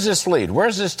 Where does this lead? Where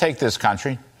does this take this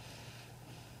country?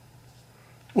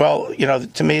 Well,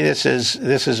 to me, this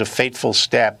is a fateful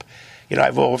step.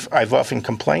 I've often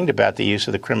complained about the use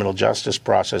of the criminal justice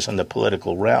process in the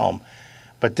political realm,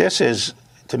 but this is,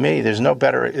 to me, there's no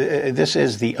better. This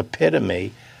is the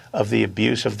epitome of the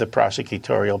abuse of the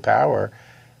prosecutorial power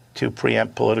to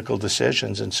preempt political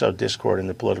decisions and sow discord in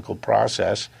the political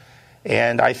process.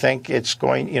 And I think it's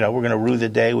going. We're going to rue the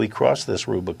day we cross this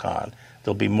Rubicon.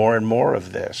 There'll be more and more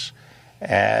of this.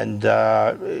 And,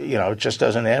 it just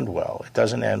doesn't end well. It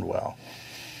doesn't end well.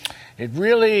 It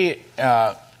really,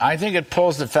 I think it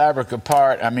pulls the fabric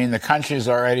apart. I mean, the country's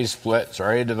already split. It's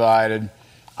already divided.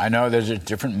 I know there's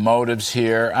different motives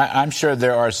here. I'm sure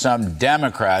there are some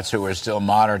Democrats who are still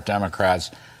moderate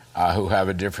Democrats who have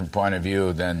a different point of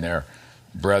view than their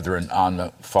brethren on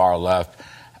the far left.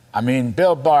 I mean,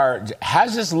 Bill Barr,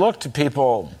 how's this look to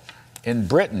people in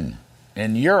Britain,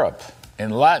 in Europe, in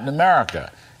Latin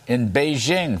America? In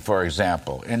Beijing, for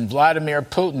example, in Vladimir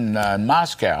Putin in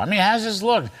Moscow. I mean, how does this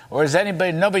look? Or is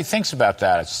nobody thinks about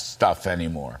that stuff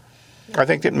anymore? I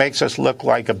think it makes us look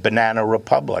like a banana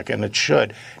republic, and it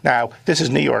should. Now, this is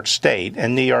New York State,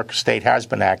 and New York State has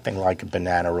been acting like a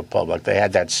banana republic. They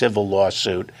had that civil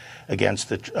lawsuit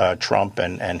against Trump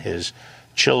and his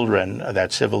children,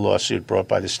 that civil lawsuit brought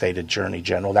by the state attorney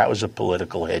general. That was a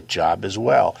political hit job as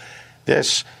well.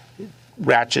 This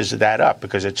ratchets that up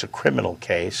because it's a criminal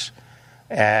case.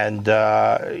 And,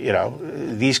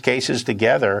 these cases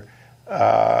together,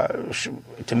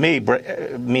 to me,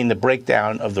 mean the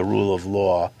breakdown of the rule of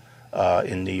law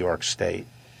in New York State.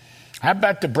 How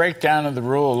about the breakdown of the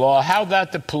rule of law? How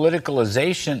about the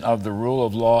politicalization of the rule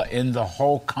of law in the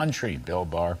whole country, Bill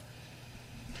Barr?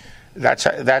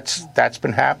 That's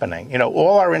been happening.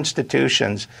 All our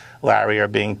institutions, Larry, are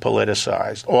being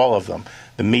politicized. All of them: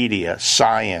 the media,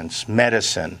 science,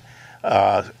 medicine,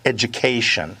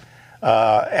 education,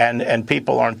 and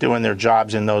people aren't doing their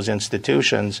jobs in those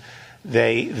institutions.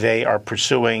 They are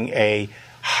pursuing a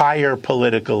higher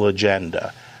political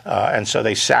agenda, and so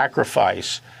they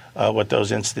sacrifice what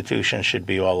those institutions should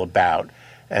be all about.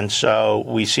 And so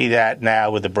we see that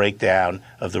now with the breakdown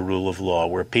of the rule of law,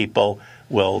 where people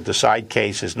will decide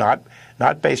cases not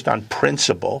based on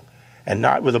principle and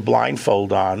not with a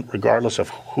blindfold on, regardless of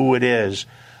who it is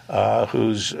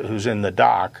who's in the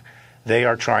dock. They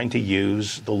are trying to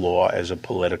use the law as a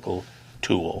political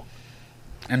tool.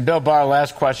 And Bill Barr,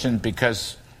 last question,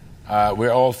 because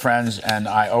we're old friends and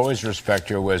I always respect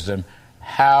your wisdom.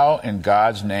 How, in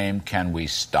God's name, can we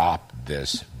stop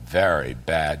this very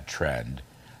bad trend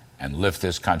and lift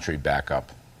this country back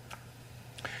up?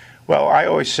 Well, I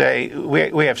always say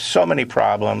we have so many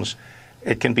problems,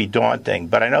 it can be daunting.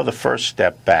 But I know the first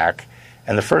step back,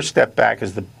 and the first step back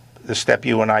is the step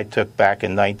you and I took back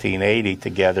in 1980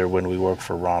 together when we worked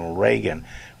for Ronald Reagan,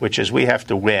 which is we have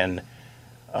to win.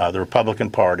 The Republican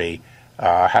Party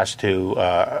has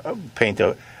to paint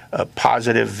a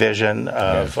positive vision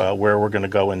of where we're going to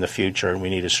go in the future, and we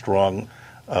need a strong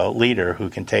leader who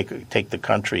can take the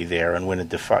country there and win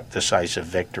a decisive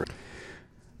victory.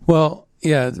 Well,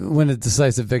 yeah, win a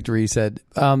decisive victory, he said.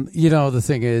 The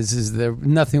thing is that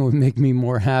nothing would make me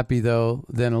more happy, though,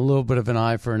 than a little bit of an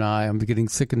eye for an eye. I'm getting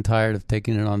sick and tired of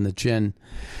taking it on the chin.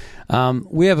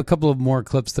 We have a couple of more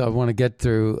clips that I want to get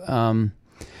through.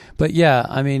 But, yeah,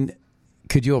 I mean,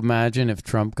 could you imagine if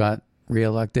Trump got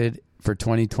reelected? for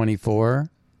 2024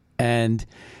 and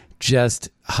just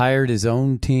hired his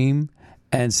own team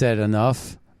and said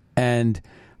enough and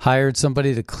hired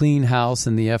somebody to clean house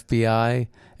in the FBI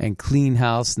and clean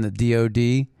house in the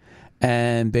DOD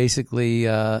and basically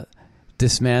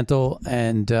dismantle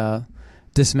the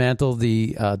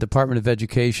Department of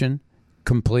Education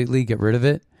completely, get rid of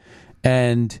it,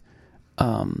 and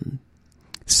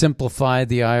simplify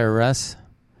the IRS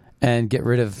and get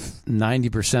rid of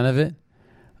 90% of it.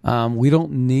 We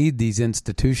don't need these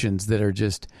institutions that are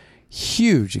just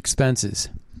huge expenses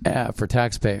for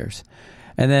taxpayers.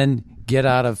 And then get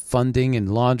out of funding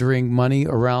and laundering money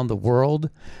around the world.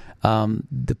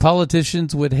 The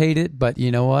politicians would hate it, but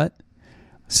you know what?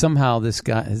 Somehow this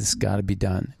has got to be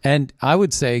done. And I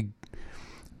would say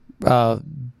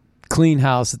clean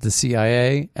house at the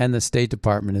CIA and the State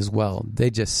Department as well. They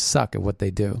just suck at what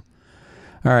they do.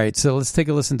 All right, so let's take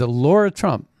a listen to Laura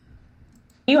Trump.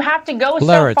 You have to go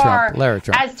so far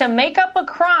as to make up a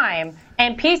crime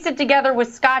and piece it together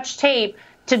with Scotch tape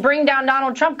to bring down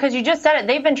Donald Trump, because you just said it.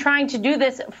 They've been trying to do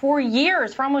this for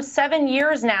years, for almost 7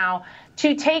 years now,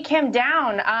 to take him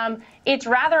down. It's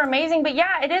rather amazing. But,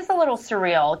 yeah, it is a little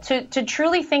surreal to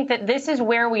truly think that this is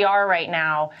where we are right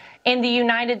now in the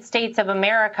United States of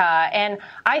America. And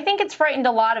I think it's frightened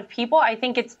a lot of people. I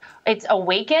think it's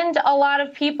awakened a lot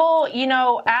of people. You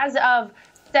know, as of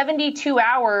 72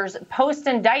 hours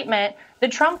post-indictment, the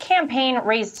Trump campaign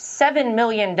raised $7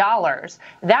 million.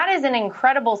 That is an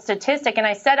incredible statistic. And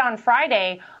I said on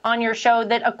Friday on your show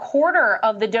that a quarter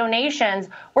of the donations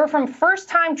were from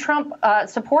first-time Trump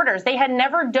supporters. They had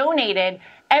never donated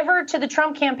ever to the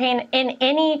Trump campaign in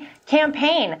any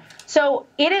campaign. So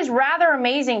it is rather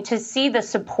amazing to see the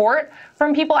support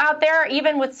from people out there,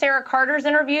 even with Sarah Carter's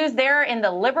interviews there in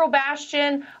the liberal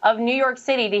bastion of New York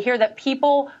City, to hear that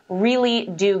people really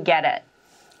do get it.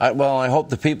 Well, I hope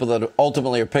the people that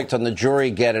ultimately are picked on the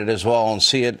jury get it as well and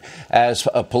see it as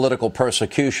a political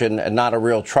persecution and not a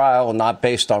real trial and not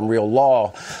based on real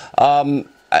law.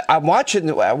 I'm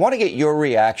watching. I want to get your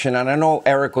reaction, and I know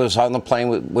Eric was on the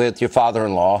plane with your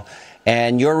father-in-law,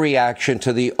 and your reaction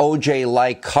to the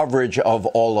O.J.-like coverage of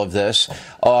all of this.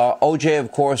 O.J.,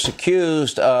 of course,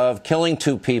 accused of killing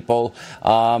 2 people,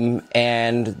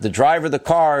 and the driver of the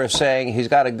car is saying he's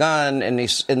got a gun and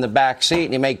he's in the back seat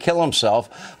and he may kill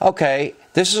himself. Okay,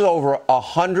 this is over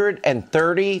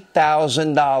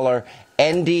 $130,000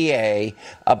 NDA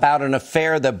about an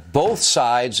affair that both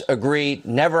sides agreed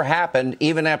never happened,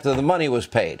 even after the money was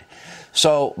paid.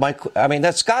 So,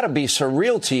 that's got to be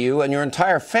surreal to you and your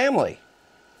entire family.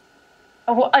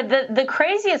 Well, the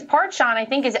craziest part, Sean, I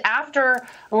think, is after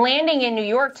landing in New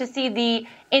York to see the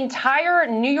entire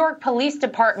New York Police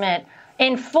Department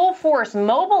in full force,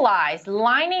 mobilized,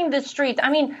 lining the streets. I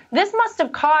mean, this must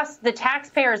have cost the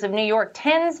taxpayers of New York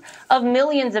tens of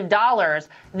millions of dollars,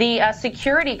 the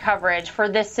security coverage for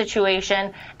this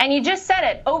situation. And you just said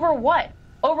it, over what?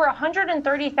 Over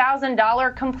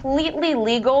 $130,000 completely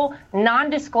legal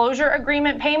non-disclosure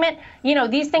agreement payment. You know,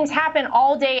 these things happen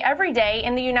all day, every day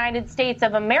in the United States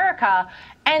of America.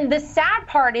 And the sad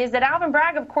part is that Alvin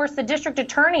Bragg, of course, the district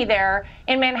attorney there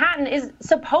in Manhattan, is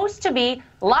supposed to be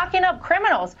locking up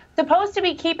criminals, supposed to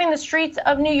be keeping the streets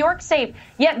of New York safe.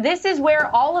 Yet this is where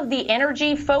all of the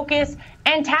energy, focus,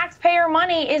 and taxpayer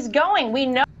money is going. We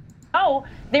know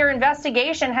their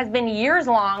investigation has been years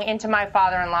long into my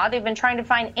father-in-law. They've been trying to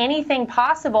find anything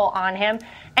possible on him.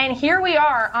 And here we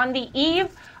are on the eve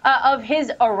of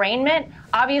his arraignment.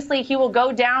 Obviously, he will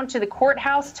go down to the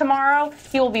courthouse tomorrow.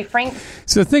 He will be framed.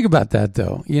 So think about that,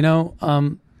 though. You know,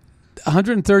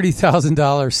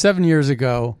 $130,000 7 years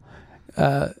ago.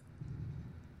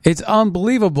 It's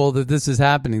unbelievable that this is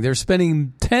happening. They're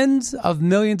spending tens of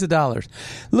millions of dollars.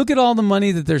 Look at all the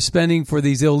money that they're spending for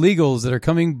these illegals that are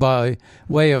coming by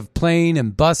way of plane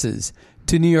and buses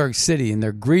to New York City, and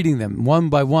they're greeting them one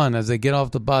by one as they get off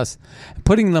the bus,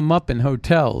 putting them up in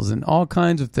hotels and all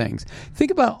kinds of things. Think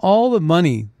about all the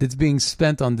money that's being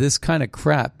spent on this kind of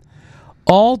crap,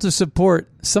 all to support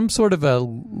some sort of a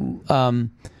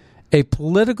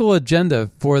political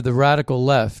agenda for the radical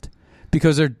left,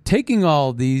 because they're taking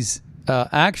all these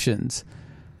actions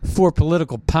for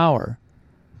political power.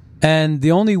 And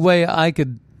the only way I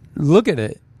could look at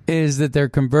it is that they're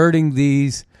converting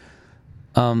these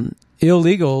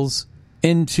illegals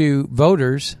into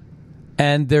voters,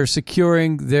 and they're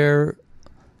securing their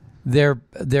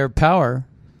power,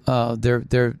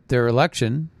 their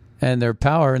election and their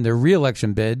power and their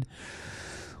re-election bid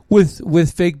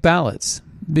with fake ballots.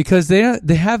 Because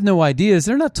they have no ideas.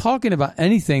 They're not talking about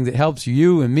anything that helps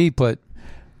you and me put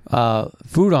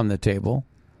food on the table.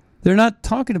 They're not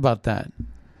talking about that.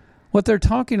 What they're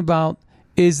talking about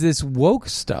is this woke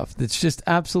stuff that's just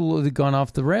absolutely gone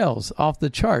off the rails, off the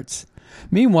charts.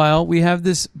 Meanwhile, we have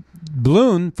this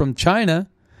balloon from China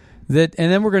and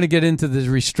then we're going to get into the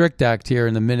Restrict Act here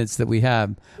in the minutes that we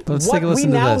have. But let's take a listen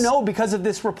to this. What we now know because of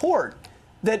this report,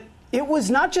 that it was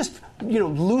not just,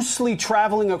 loosely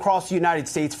traveling across the United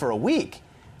States for a week.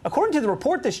 According to the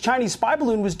report, this Chinese spy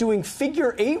balloon was doing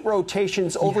figure 8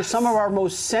 rotations over some of our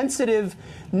most sensitive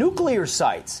nuclear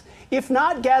sites. If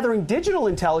not gathering digital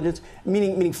intelligence,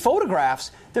 meaning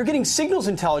photographs, they're getting signals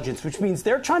intelligence, which means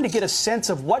they're trying to get a sense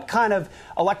of what kind of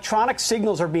electronic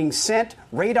signals are being sent,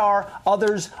 radar,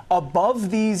 others, above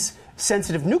these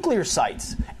sensitive nuclear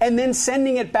sites, and then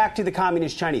sending it back to the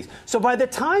communist Chinese. So by the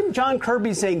time John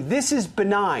Kirby's saying this is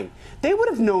benign, they would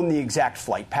have known the exact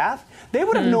flight path. They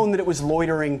would have known that it was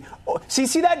loitering.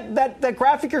 See that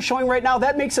graphic you're showing right now?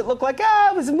 That makes it look like,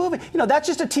 it was moving. That's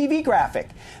just a TV graphic.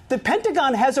 The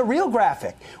Pentagon has a real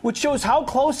graphic, which shows how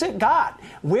close it got,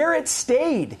 where it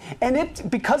stayed. And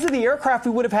it, because of the aircraft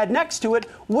we would have had next to it,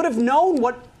 would have known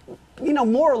what,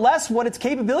 more or less what its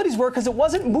capabilities were because it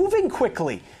wasn't moving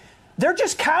quickly. They're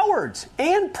just cowards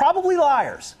and probably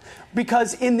liars.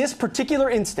 Because in this particular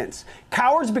instance,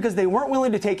 cowards because they weren't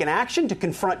willing to take an action to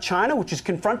confront China, which is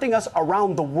confronting us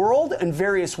around the world in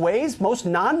various ways, most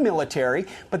non-military,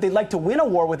 but they'd like to win a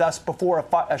war with us before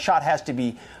a shot has to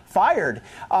be fired.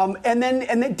 And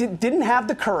they didn't have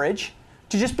the courage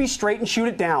to just be straight and shoot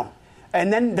it down.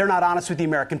 And then they're not honest with the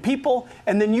American people.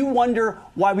 And then you wonder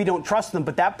why we don't trust them.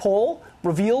 But that poll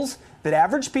reveals that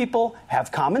average people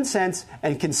have common sense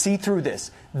and can see through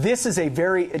this. This is a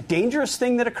very dangerous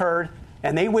thing that occurred,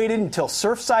 and they waited until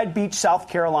Surfside Beach, South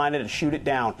Carolina, to shoot it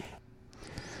down.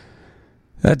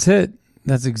 That's it.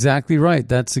 That's exactly right.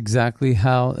 That's exactly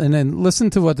how. And then listen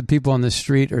to what the people on the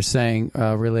street are saying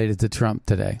related to Trump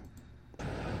today.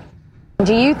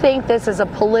 Do you think this is a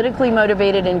politically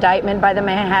motivated indictment by the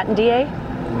Manhattan DA?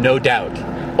 No doubt.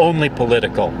 Only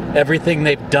political. Everything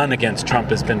they've done against Trump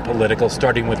has been political,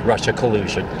 starting with Russia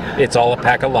collusion. It's all a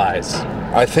pack of lies.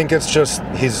 I think it's just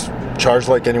he's charged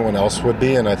like anyone else would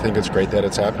be, and I think it's great that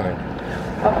it's happening.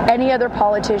 Any other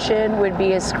politician would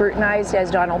be as scrutinized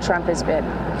as Donald Trump has been?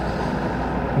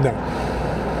 No,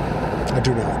 I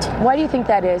do not. Why do you think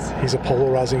that is? He's a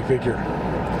polarizing figure.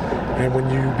 And when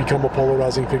you become a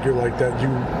polarizing figure like that, you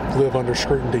live under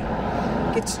scrutiny.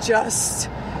 It's just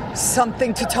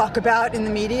something to talk about in the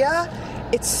media.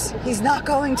 He's not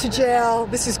going to jail.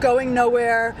 This is going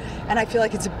nowhere. And I feel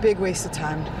like it's a big waste of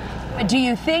time. Do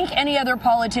you think any other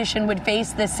politician would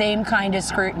face the same kind of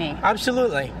scrutiny?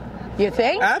 Absolutely. You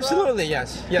think? Absolutely,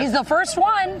 yes. He's the first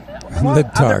one. Well,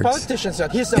 other politicians,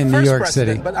 he's the in first New York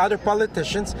president, City. But other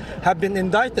politicians have been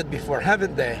indicted before,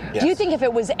 haven't they? Yes. Do you think if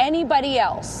it was anybody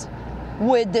else,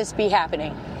 would this be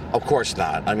happening? Of course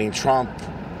not. I mean, Trump,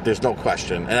 there's no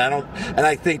question. And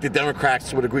I think the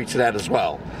Democrats would agree to that as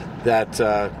well,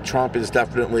 that Trump is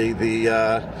definitely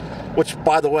the, which,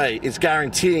 by the way, is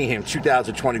guaranteeing him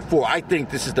 2024. I think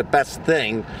this is the best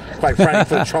thing, quite frankly,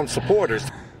 for the Trump supporters.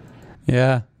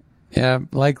 Yeah,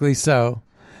 likely so.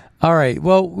 All right.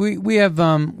 Well, we have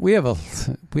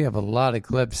a lot of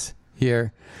clips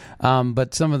here,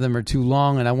 but some of them are too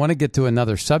long, and I want to get to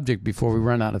another subject before we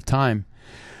run out of time.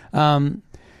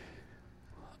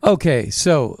 Okay,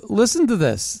 so listen to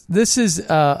this. This is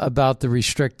about the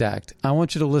Restrict Act. I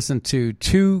want you to listen to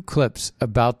 2 clips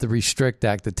about the Restrict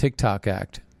Act, the TikTok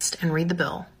Act. And read the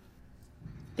bill.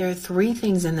 There are 3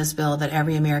 things in this bill that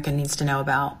every American needs to know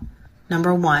about.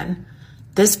 Number 1,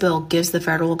 this bill gives the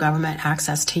federal government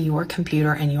access to your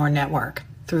computer and your network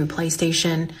through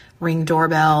PlayStation, Ring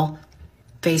doorbell,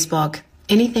 Facebook,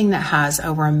 anything that has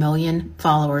over 1 million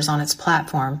followers on its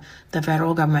platform. The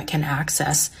federal government can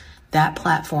access that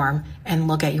platform and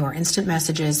look at your instant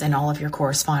messages and all of your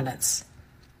correspondence.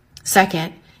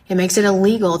 Second, it makes it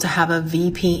illegal to have a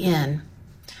VPN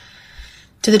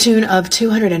to the tune of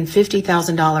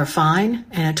 $250,000 fine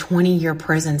and a 20-year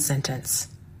prison sentence.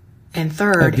 And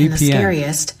third, and the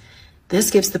scariest, this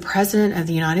gives the President of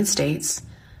the United States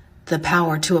the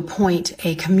power to appoint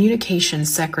a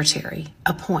communications secretary,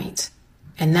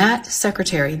 and that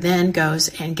secretary then goes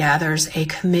and gathers a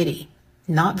committee,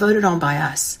 not voted on by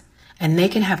us, and they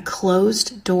can have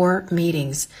closed door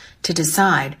meetings to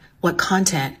decide what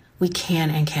content we can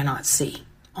and cannot see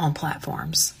on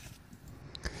platforms.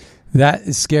 That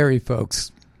is scary,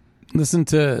 folks. Listen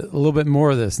to a little bit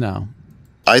more of this now.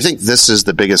 I think this is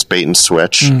the biggest bait and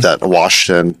switch that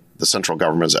Washington, the central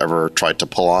government, has ever tried to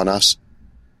pull on us.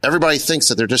 Everybody thinks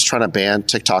that they're just trying to ban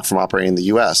TikTok from operating in the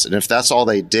U.S. And if that's all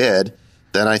they did,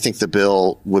 then I think the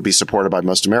bill would be supported by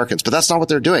most Americans. But that's not what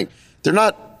they're doing. They're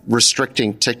not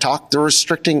restricting TikTok. They're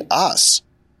restricting us.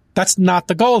 That's not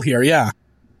the goal here, yeah.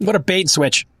 What a bait and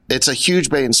switch. It's a huge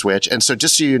bait and switch. And so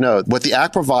just so you know, what the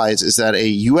act provides is that a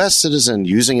U.S. citizen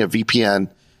using a VPN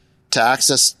to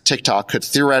access TikTok could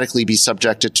theoretically be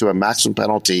subjected to a maximum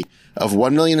penalty of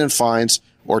 $1 million in fines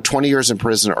or 20 years in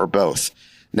prison or both.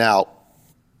 Now,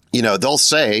 they'll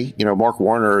say, Mark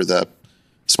Warner, the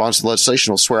sponsor of the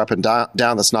legislation, will swear up and down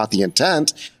that's not the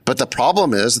intent. But the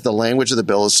problem is that the language of the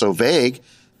bill is so vague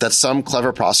that some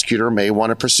clever prosecutor may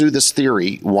want to pursue this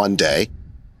theory one day,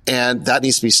 and that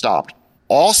needs to be stopped.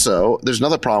 Also, there's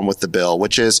another problem with the bill,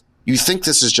 which is you think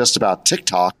this is just about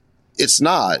TikTok. It's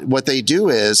not. What they do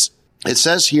is, it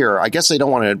says here, I guess they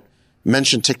don't want to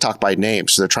mention TikTok by name,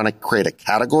 so they're trying to create a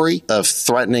category of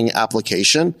threatening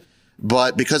application.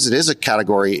 But because it is a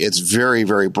category, it's very,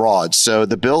 very broad. So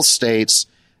the bill states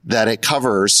that it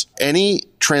covers any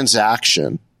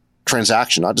transaction,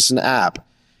 not just an app,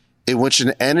 in which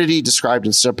an entity described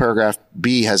in subparagraph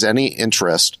B has any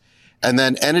interest. And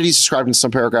then entities described in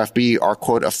subparagraph B are,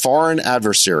 quote, a foreign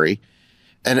adversary,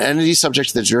 an entity subject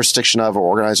to the jurisdiction of or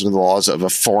organized under the laws of a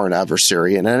foreign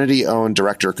adversary, an entity owned,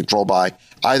 directed, or controlled by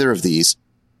either of these.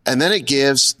 And then it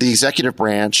gives the executive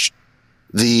branch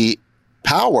the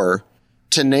power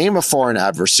to name a foreign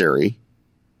adversary,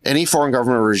 any foreign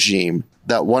government regime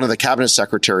that one of the cabinet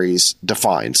secretaries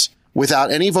defines without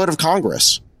any vote of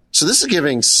Congress. So this is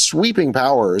giving sweeping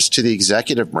powers to the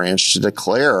executive branch to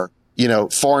declare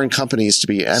foreign companies to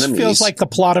be enemies. This feels like the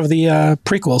plot of the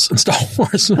prequels in Star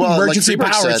Wars. Well, Emergency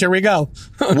like powers. Said, here we go.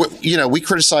 We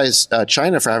criticize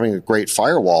China for having a great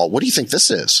firewall. What do you think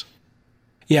this is?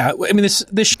 Yeah, I mean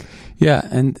this. Yeah,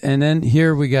 and then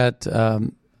here we got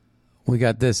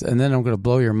this, and then I'm going to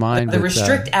blow your mind. The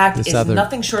Restrict Act is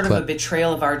nothing short clip. of a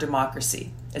betrayal of our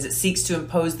democracy, as it seeks to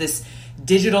impose this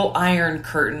digital iron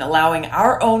curtain, allowing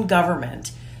our own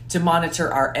government to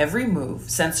monitor our every move,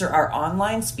 censor our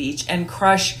online speech, and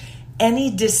crush any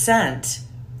dissent,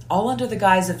 all under the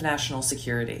guise of national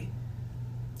security.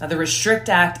 Now, the Restrict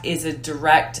Act is a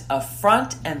direct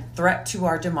affront and threat to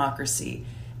our democracy,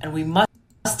 and we must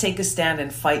take a stand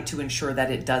and fight to ensure that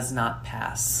it does not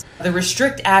pass. The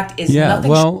Restrict Act is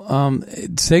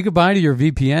nothing... say goodbye to your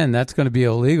VPN. That's going to be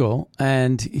illegal.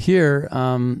 And here...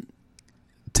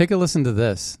 take a listen to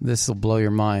this. This will blow your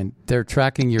mind. They're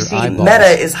tracking your eyeballs.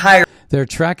 Meta is hiring. They're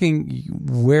tracking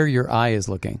where your eye is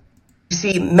looking. You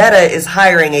see, Meta is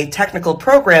hiring a technical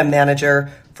program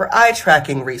manager for eye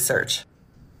tracking research.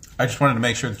 I just wanted to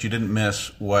make sure that you didn't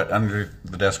miss what Under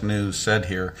the Desk News said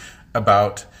here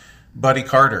about Buddy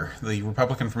Carter, the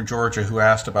Republican from Georgia who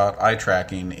asked about eye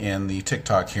tracking in the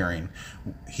TikTok hearing.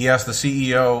 He asked the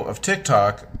CEO of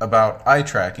TikTok about eye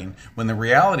tracking, when the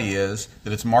reality is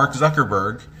that it's Mark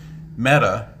Zuckerberg,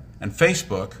 Meta, and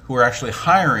Facebook who are actually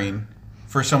hiring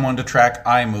for someone to track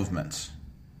eye movements.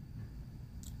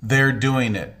 They're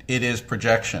doing it. It is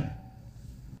projection.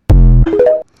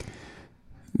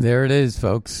 There it is,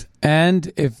 folks.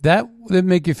 And if that didn't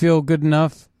make you feel good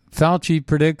enough, Fauci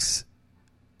predicts...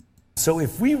 So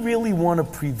if we really want to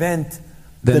prevent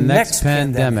the next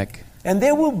pandemic, and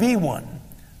there will be one,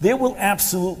 there will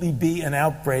absolutely be an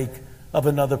outbreak of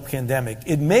another pandemic.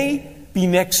 It may be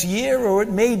next year, or it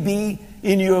may be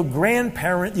in your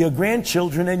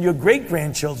grandchildren and your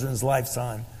great-grandchildren's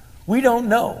lifetime. We don't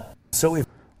know.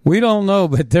 We don't know,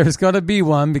 but there's going to be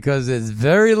one because it's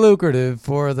very lucrative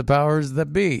for the powers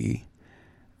that be.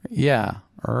 Yeah,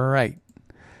 right.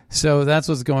 So that's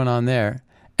what's going on there.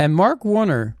 And Mark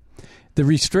Warner, the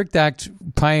Restrict Act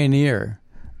pioneer,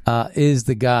 is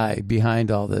the guy behind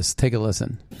all this. Take a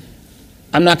listen.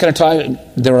 I'm not going to talk.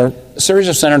 There are a series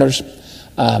of senators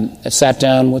that sat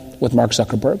down with Mark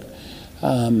Zuckerberg.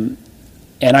 And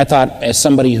I thought, as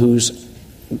somebody who's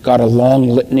got a long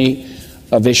litany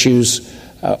of issues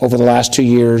over the last 2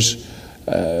 years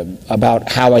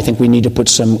about how I think we need to put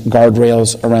some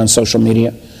guardrails around social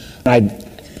media, I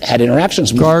had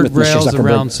interactions with Mr.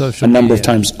 Zuckerberg a number of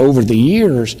times over the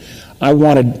years. I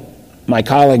wanted my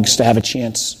colleagues to have a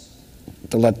chance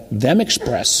to let them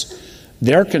express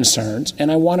their concerns,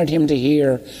 and I wanted him to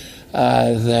hear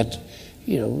that,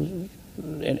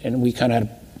 and we kind of had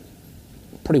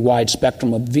a pretty wide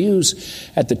spectrum of views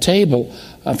at the table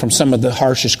from some of the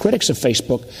harshest critics of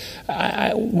Facebook.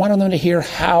 I wanted them to hear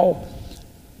how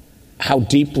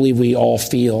deeply we all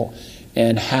feel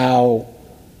and how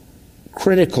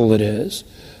critical it is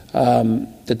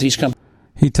that these companies...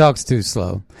 He talks too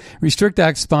slow. Restrict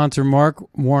Act sponsor Mark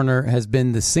Warner has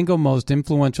been the single most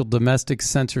influential domestic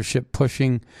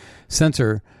censorship-pushing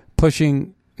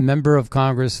member of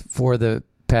Congress for the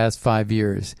past 5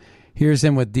 years. Here's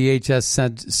him with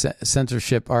DHS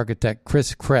censorship architect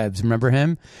Chris Krebs. Remember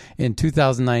him? In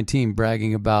 2019,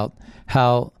 bragging about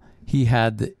how he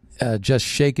had just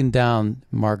shaken down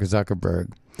Mark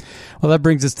Zuckerberg. Well, that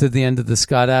brings us to the end of the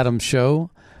Scott Adams Show.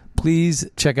 Please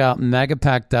check out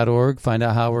magapack.org. Find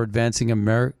out how we're advancing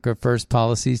America First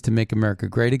policies to make America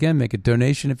great again. Make a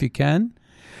donation if you can.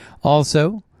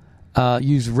 Also,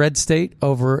 use Red State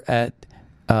over at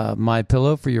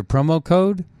MyPillow for your promo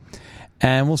code.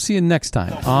 And we'll see you next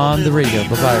time on the radio.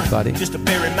 Bye-bye, everybody. Just to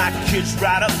bury my kids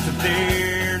right up to there.